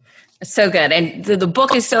 So good. And the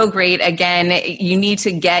book is so great. Again, you need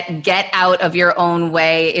to get out of your own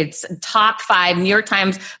way. It's top 5 New York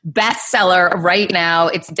Times bestseller right now.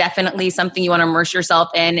 It's definitely something you want to immerse yourself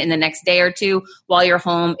in the next day or two while you're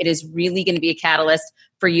home. It is really going to be a catalyst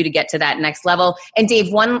for you to get to that next level. And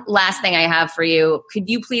Dave, one last thing I have for you. Could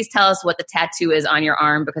you please tell us what the tattoo is on your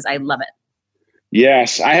arm? Because I love it.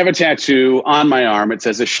 Yes, I have a tattoo on my arm. It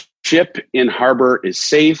says a ship in harbor is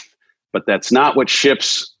safe, but that's not what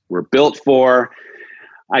ships were built for.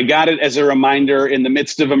 I got it as a reminder in the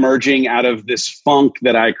midst of emerging out of this funk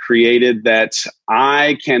that I created that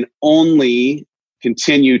I can only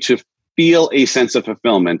continue to feel a sense of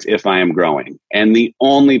fulfillment if I am growing. And the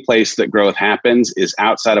only place that growth happens is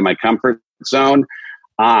outside of my comfort zone.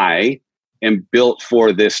 I am built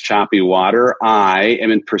for this choppy water. I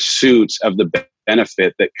am in pursuit of the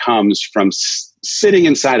benefit that comes from sitting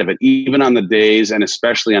inside of it, even on the days and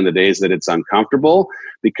especially on the days that it's uncomfortable,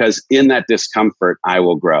 because in that discomfort, I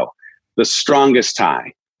will grow. The strongest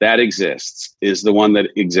tie that exists is the one that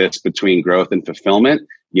exists between growth and fulfillment.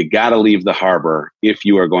 You got to leave the harbor if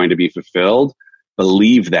you are going to be fulfilled.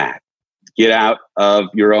 Believe that. Get out of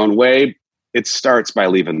your own way. It starts by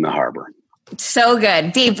leaving the harbor. So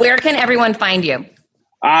good. Dave, where can everyone find you?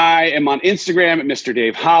 I am on Instagram at Mr.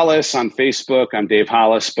 Dave Hollis. On Facebook, I'm Dave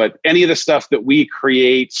Hollis. But any of the stuff that we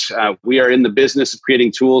create, we are in the business of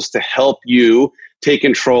creating tools to help you take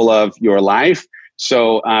control of your life.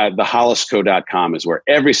 So thehollisco.com is where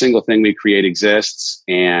every single thing we create exists.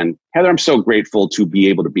 And Heather, I'm so grateful to be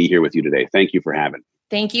able to be here with you today. Thank you for having me.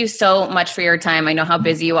 Thank you so much for your time. I know how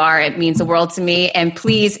busy you are. It means the world to me. And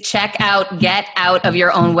please check out Get Out of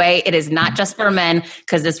Your Own Way. It is not just for men,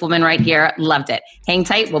 because this woman right here loved it. Hang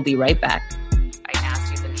tight. We'll be right back. I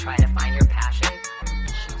asked you to try to find your passion.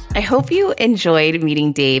 I hope you enjoyed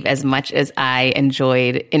meeting Dave as much as I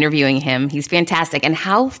enjoyed interviewing him. He's fantastic. And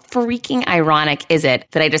how freaking ironic is it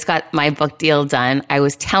that I just got my book deal done? I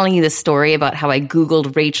was telling you the story about how I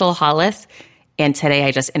Googled Rachel Hollis, and today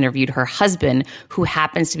I just interviewed her husband, who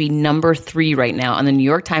happens to be number 3 right now on the New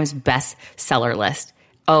York Times bestseller list.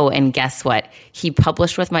 Oh, and guess what? He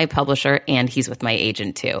published with my publisher, and he's with my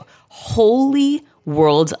agent too. Holy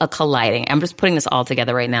worlds are colliding. I'm just putting this all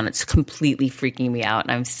together right now, and it's completely freaking me out.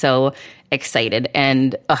 And I'm so excited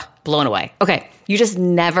and blown away. Okay, you just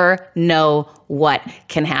never know what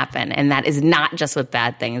can happen. And that is not just with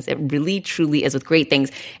bad things. It really, truly is with great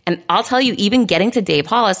things. And I'll tell you, even getting to Dave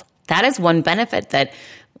Hollis, that is one benefit that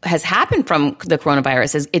has happened from the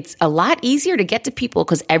coronavirus is it's a lot easier to get to people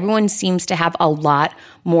because everyone seems to have a lot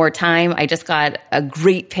more time. I just got a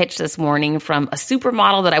great pitch this morning from a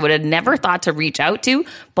supermodel that I would have never thought to reach out to,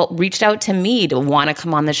 but reached out to me to want to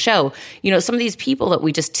come on the show. You know, some of these people that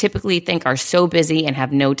we just typically think are so busy and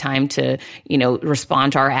have no time to,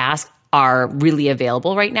 respond to our ask are really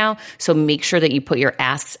available right now. So make sure that you put your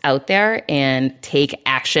asks out there and take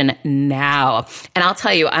action now. And I'll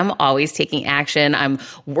tell you, I'm always taking action. I'm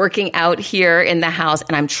working out here in the house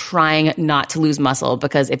and I'm trying not to lose muscle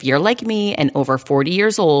because if you're like me and over 40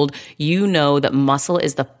 years old, you know that muscle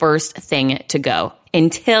is the first thing to go.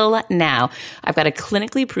 Until now, I've got a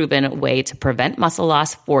clinically proven way to prevent muscle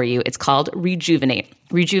loss for you. It's called Rejuvenate.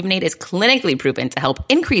 Rejuvenate is clinically proven to help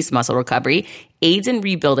increase muscle recovery, aids in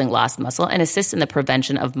rebuilding lost muscle, and assists in the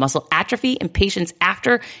prevention of muscle atrophy in patients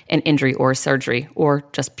after an injury or surgery, or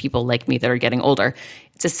just people like me that are getting older.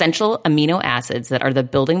 It's essential amino acids that are the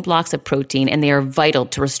building blocks of protein, and they are vital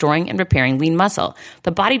to restoring and repairing lean muscle.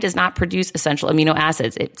 The body does not produce essential amino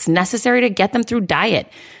acids. It's necessary to get them through diet.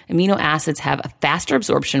 Amino acids have a faster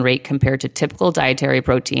absorption rate compared to typical dietary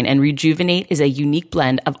protein, and Rejuvenate is a unique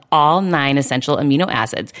blend of all 9 essential amino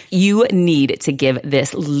acids. You need to give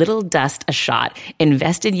this little dust a shot.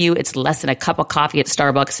 Invest in you. It's less than a cup of coffee at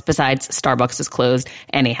Starbucks. Besides, Starbucks is closed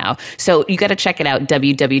anyhow. So you got to check it out,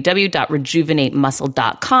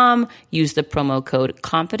 www.rejuvenatemuscle.com. Use the promo code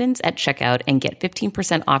CONFIDENCE at checkout and get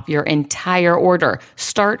 15% off your entire order.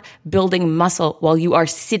 Start building muscle while you are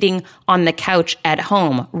sitting on the couch at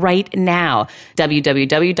home right now.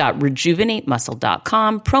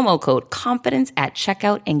 www.rejuvenatemuscle.com, promo code CONFIDENCE at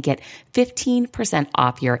checkout and get 15%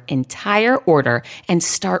 off your entire order and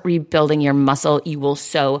start rebuilding your muscle. You will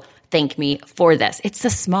so thank me for this. It's the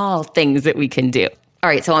small things that we can do. All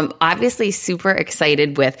right, so I'm obviously super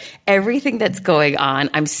excited with everything that's going on.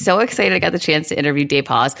 I'm so excited I got the chance to interview Dave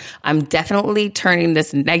Hollis. I'm definitely turning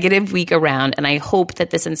this negative week around, and I hope that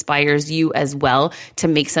this inspires you as well to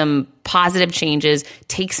make some positive changes,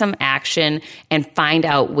 take some action, and find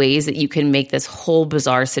out ways that you can make this whole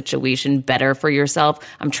bizarre situation better for yourself.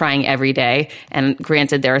 I'm trying every day, and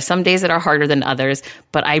granted, there are some days that are harder than others,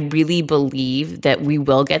 but I really believe that we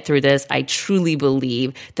will get through this. I truly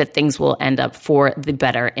believe that things will end up for the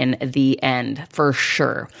better in the end, for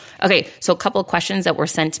sure. Okay, so a couple of questions that were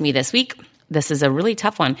sent to me this week. This is a really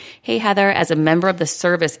tough one. Hey, Heather, as a member of the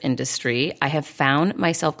service industry, I have found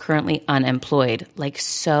myself currently unemployed, like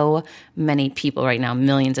so many people right now,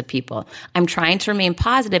 millions of people. I'm trying to remain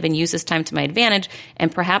positive and use this time to my advantage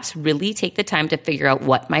and perhaps really take the time to figure out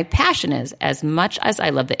what my passion is. As much as I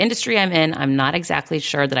love the industry I'm in, I'm not exactly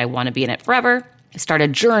sure that I want to be in it forever. I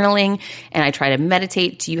started journaling and I try to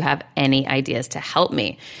meditate. Do you have any ideas to help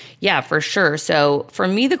me? Yeah, for sure. So for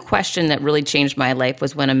me, the question that really changed my life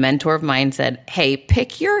was when a mentor of mine said, hey,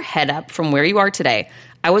 pick your head up from where you are today.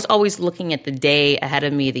 I was always looking at the day ahead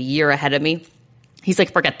of me, the year ahead of me. He's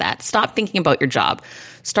like, forget that. Stop thinking about your job.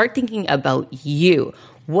 Start thinking about you.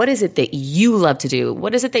 What is it that you love to do?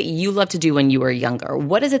 What is it that you love to do when you were younger?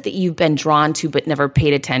 What is it that you've been drawn to but never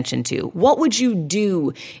paid attention to? What would you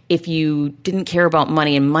do if you didn't care about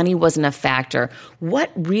money and money wasn't a factor?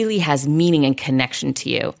 What really has meaning and connection to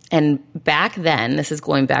you? And back then, this is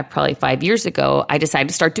going back probably 5 years ago, I decided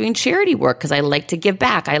to start doing charity work because I like to give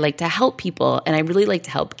back. I like to help people, and I really like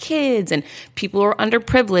to help kids and people who are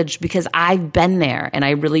underprivileged because I've been there and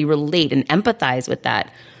I really relate and empathize with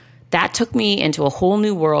that. That took me into a whole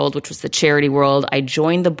new world, which was the charity world. I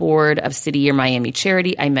joined the board of City Year Miami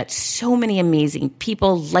Charity. I met so many amazing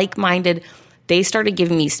people, like-minded. They started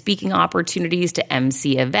giving me speaking opportunities to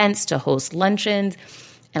MC events, to host luncheons.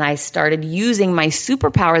 And I started using my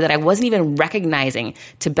superpower that I wasn't even recognizing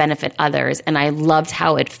to benefit others. And I loved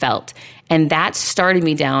how it felt. And that started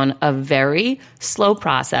me down a very slow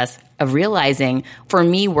process of realizing, for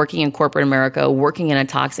me, working in corporate America, working in a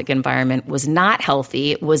toxic environment was not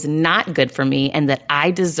healthy, was not good for me, and that I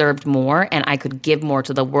deserved more and I could give more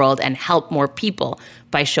to the world and help more people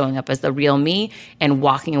by showing up as the real me and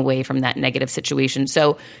walking away from that negative situation.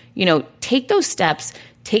 So, take those steps.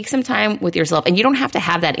 Take some time with yourself, and you don't have to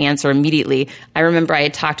have that answer immediately. I remember I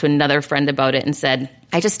had talked to another friend about it and said,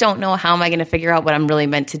 I just don't know how am I going to figure out what I'm really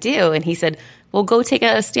meant to do. And he said, well, go take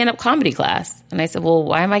a stand-up comedy class. And I said, well,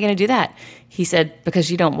 why am I going to do that? He said,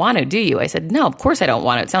 because you don't want to, do you? I said, no, of course I don't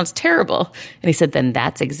want to. It sounds terrible. And he said, then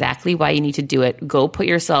that's exactly why you need to do it. Go put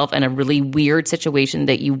yourself in a really weird situation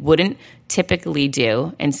that you wouldn't typically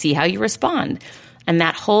do and see how you respond. And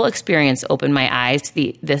that whole experience opened my eyes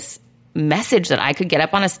to this message that I could get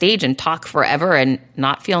up on a stage and talk forever and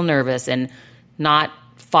not feel nervous and not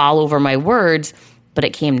fall over my words, but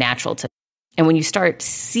it came natural to me. And when you start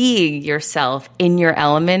seeing yourself in your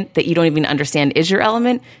element that you don't even understand is your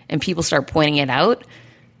element, and people start pointing it out,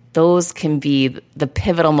 those can be the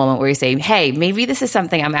pivotal moment where you say, hey, maybe this is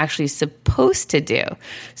something I'm actually supposed to do.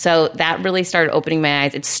 So that really started opening my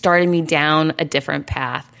eyes. It started me down a different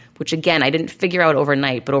path, which again, I didn't figure out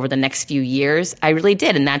overnight, but over the next few years, I really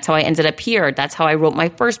did. And that's how I ended up here. That's how I wrote my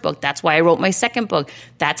first book. That's why I wrote my second book.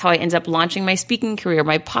 That's how I ended up launching my speaking career,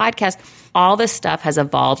 my podcast. All this stuff has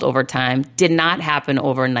evolved over time, did not happen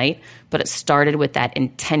overnight, but it started with that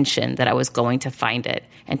intention that I was going to find it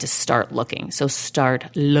and to start looking. So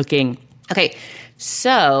start looking. Okay,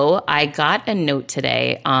 so I got a note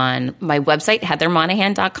today on my website,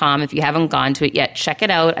 heathermonahan.com. If you haven't gone to it yet, check it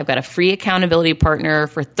out. I've got a free accountability partner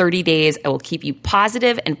for 30 days. I will keep you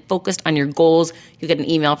positive and focused on your goals. You'll get an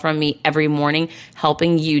email from me every morning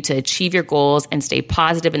helping you to achieve your goals and stay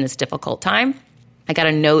positive in this difficult time. I got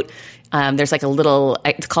a note. There's like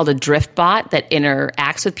it's called a drift bot that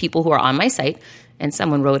interacts with people who are on my site. And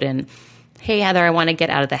someone wrote in, hey, Heather, I want to get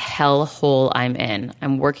out of the hell hole I'm in.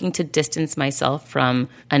 I'm working to distance myself from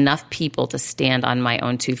enough people to stand on my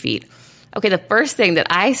own 2 feet. Okay, the first thing that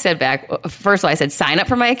I said back, first of all, I said, sign up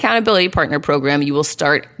for my accountability partner program. You will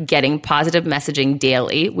start getting positive messaging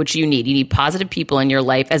daily, which you need. You need positive people in your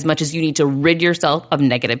life as much as you need to rid yourself of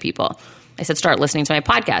negative people. I said, start listening to my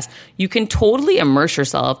podcast. You can totally immerse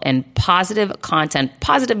yourself in positive content,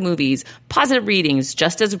 positive movies, positive readings,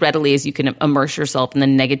 just as readily as you can immerse yourself in the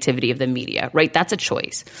negativity of the media, right? That's a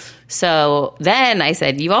choice. So then I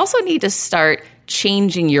said, you also need to start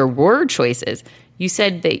changing your word choices. You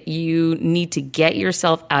said that you need to get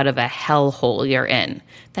yourself out of a hellhole you're in.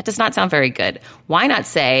 That does not sound very good. Why not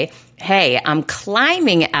say, hey, I'm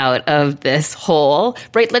climbing out of this hole,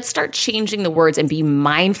 right? Let's start changing the words and be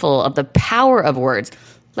mindful of the power of words.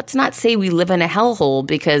 Let's not say we live in a hellhole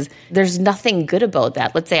because there's nothing good about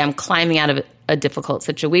that. Let's say I'm climbing out of a difficult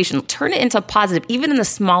situation. Turn it into positive, even in the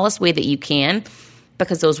smallest way that you can,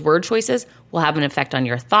 because those word choices will have an effect on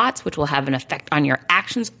your thoughts, which will have an effect on your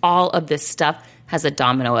actions. All of this stuff has a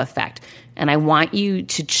domino effect. And I want you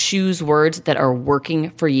to choose words that are working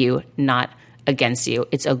for you, not against you.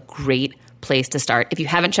 It's a great place to start. If you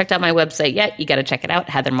haven't checked out my website yet, you got to check it out,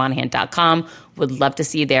 heathermonahan.com. Would love to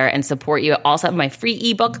see you there and support you. I also have my free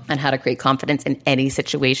ebook on how to create confidence in any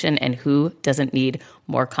situation, and who doesn't need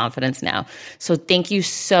more confidence now. So thank you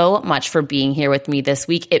so much for being here with me this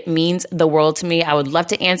week. It means the world to me. I would love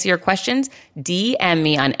to answer your questions. DM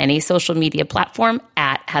me on any social media platform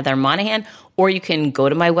at Heather Monahan, or you can go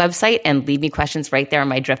to my website and leave me questions right there on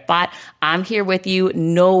my Drift bot. I'm here with you.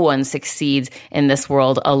 No one succeeds in this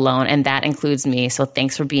world alone, and that includes me. So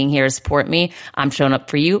thanks for being here to support me. I'm showing up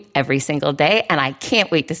for you every single day, and I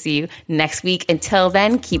can't wait to see you next week. Until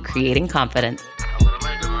then, keep creating confidence.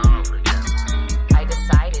 I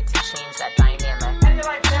decided to change that dynamic.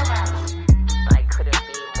 I couldn't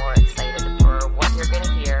be more excited for what you're going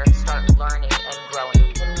to hear, start learning and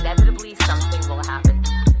growing. Inevitably, something will happen.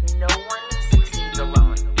 No one succeeds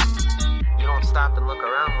alone. You don't stop. stop and look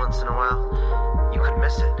around once in a while, you could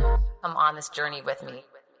miss it. Come on this journey with me.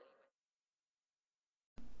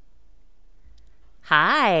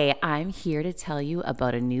 Hi, I'm here to tell you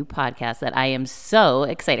about a new podcast that I am so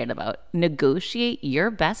excited about, Negotiate Your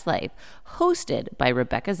Best Life, hosted by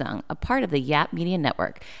Rebecca Zung, a part of the Yap Media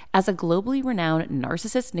Network. As a globally renowned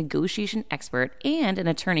narcissist negotiation expert and an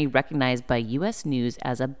attorney recognized by U.S. News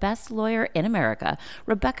as a best lawyer in America,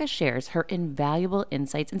 Rebecca shares her invaluable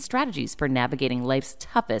insights and strategies for navigating life's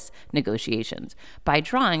toughest negotiations. By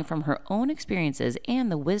drawing from her own experiences and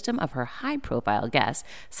the wisdom of her high-profile guests,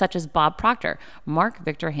 such as Bob Proctor, Mark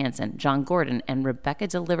Victor Hansen, John Gordon, and Rebecca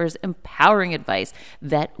delivers empowering advice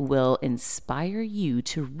that will inspire you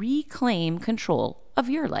to reclaim control of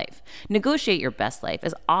your life. Negotiate Your Best Life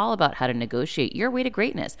is all about how to negotiate your way to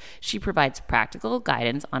greatness. She provides practical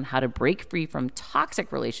guidance on how to break free from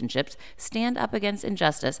toxic relationships, stand up against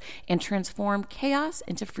injustice, and transform chaos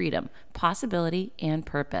into freedom, possibility, and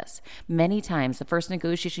purpose. Many times, the first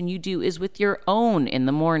negotiation you do is with your own in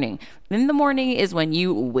the morning. In the morning is when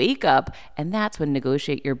you wake up, and that's when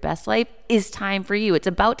Negotiate Your Best Life is time for you. It's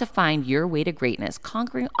about to find your way to greatness,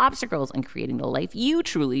 conquering obstacles, and creating the life you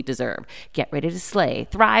truly deserve. Get ready to slay,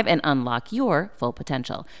 thrive, and unlock your full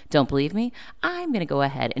potential. Don't believe me? I'm going to go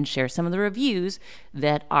ahead and share some of the reviews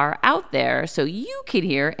that are out there so you can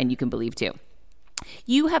hear and you can believe too.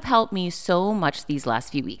 You have helped me so much these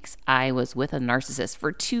last few weeks. I was with a narcissist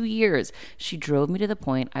for 2 years. She drove me to the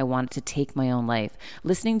point I wanted to take my own life.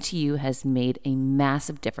 Listening to you has made a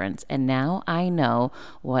massive difference, and now I know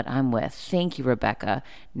what I'm with. Thank you, Rebecca.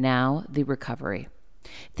 Now the recovery.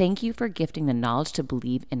 Thank you for gifting the knowledge to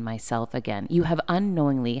believe in myself again. You have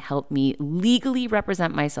unknowingly helped me legally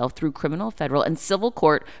represent myself through criminal, federal, and civil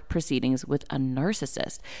court proceedings with a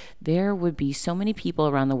narcissist. There would be so many people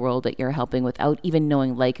around the world that you're helping without even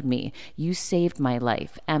knowing, like me. You saved my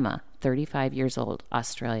life. Emma, 35 years old,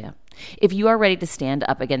 Australia. If you are ready to stand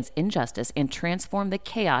up against injustice and transform the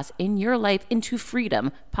chaos in your life into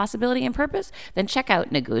freedom, possibility, and purpose, then check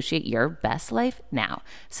out Negotiate Your Best Life now.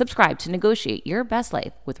 Subscribe to Negotiate Your Best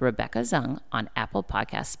Life with Rebecca Zung on Apple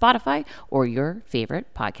Podcasts, Spotify, or your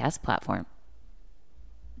favorite podcast platform.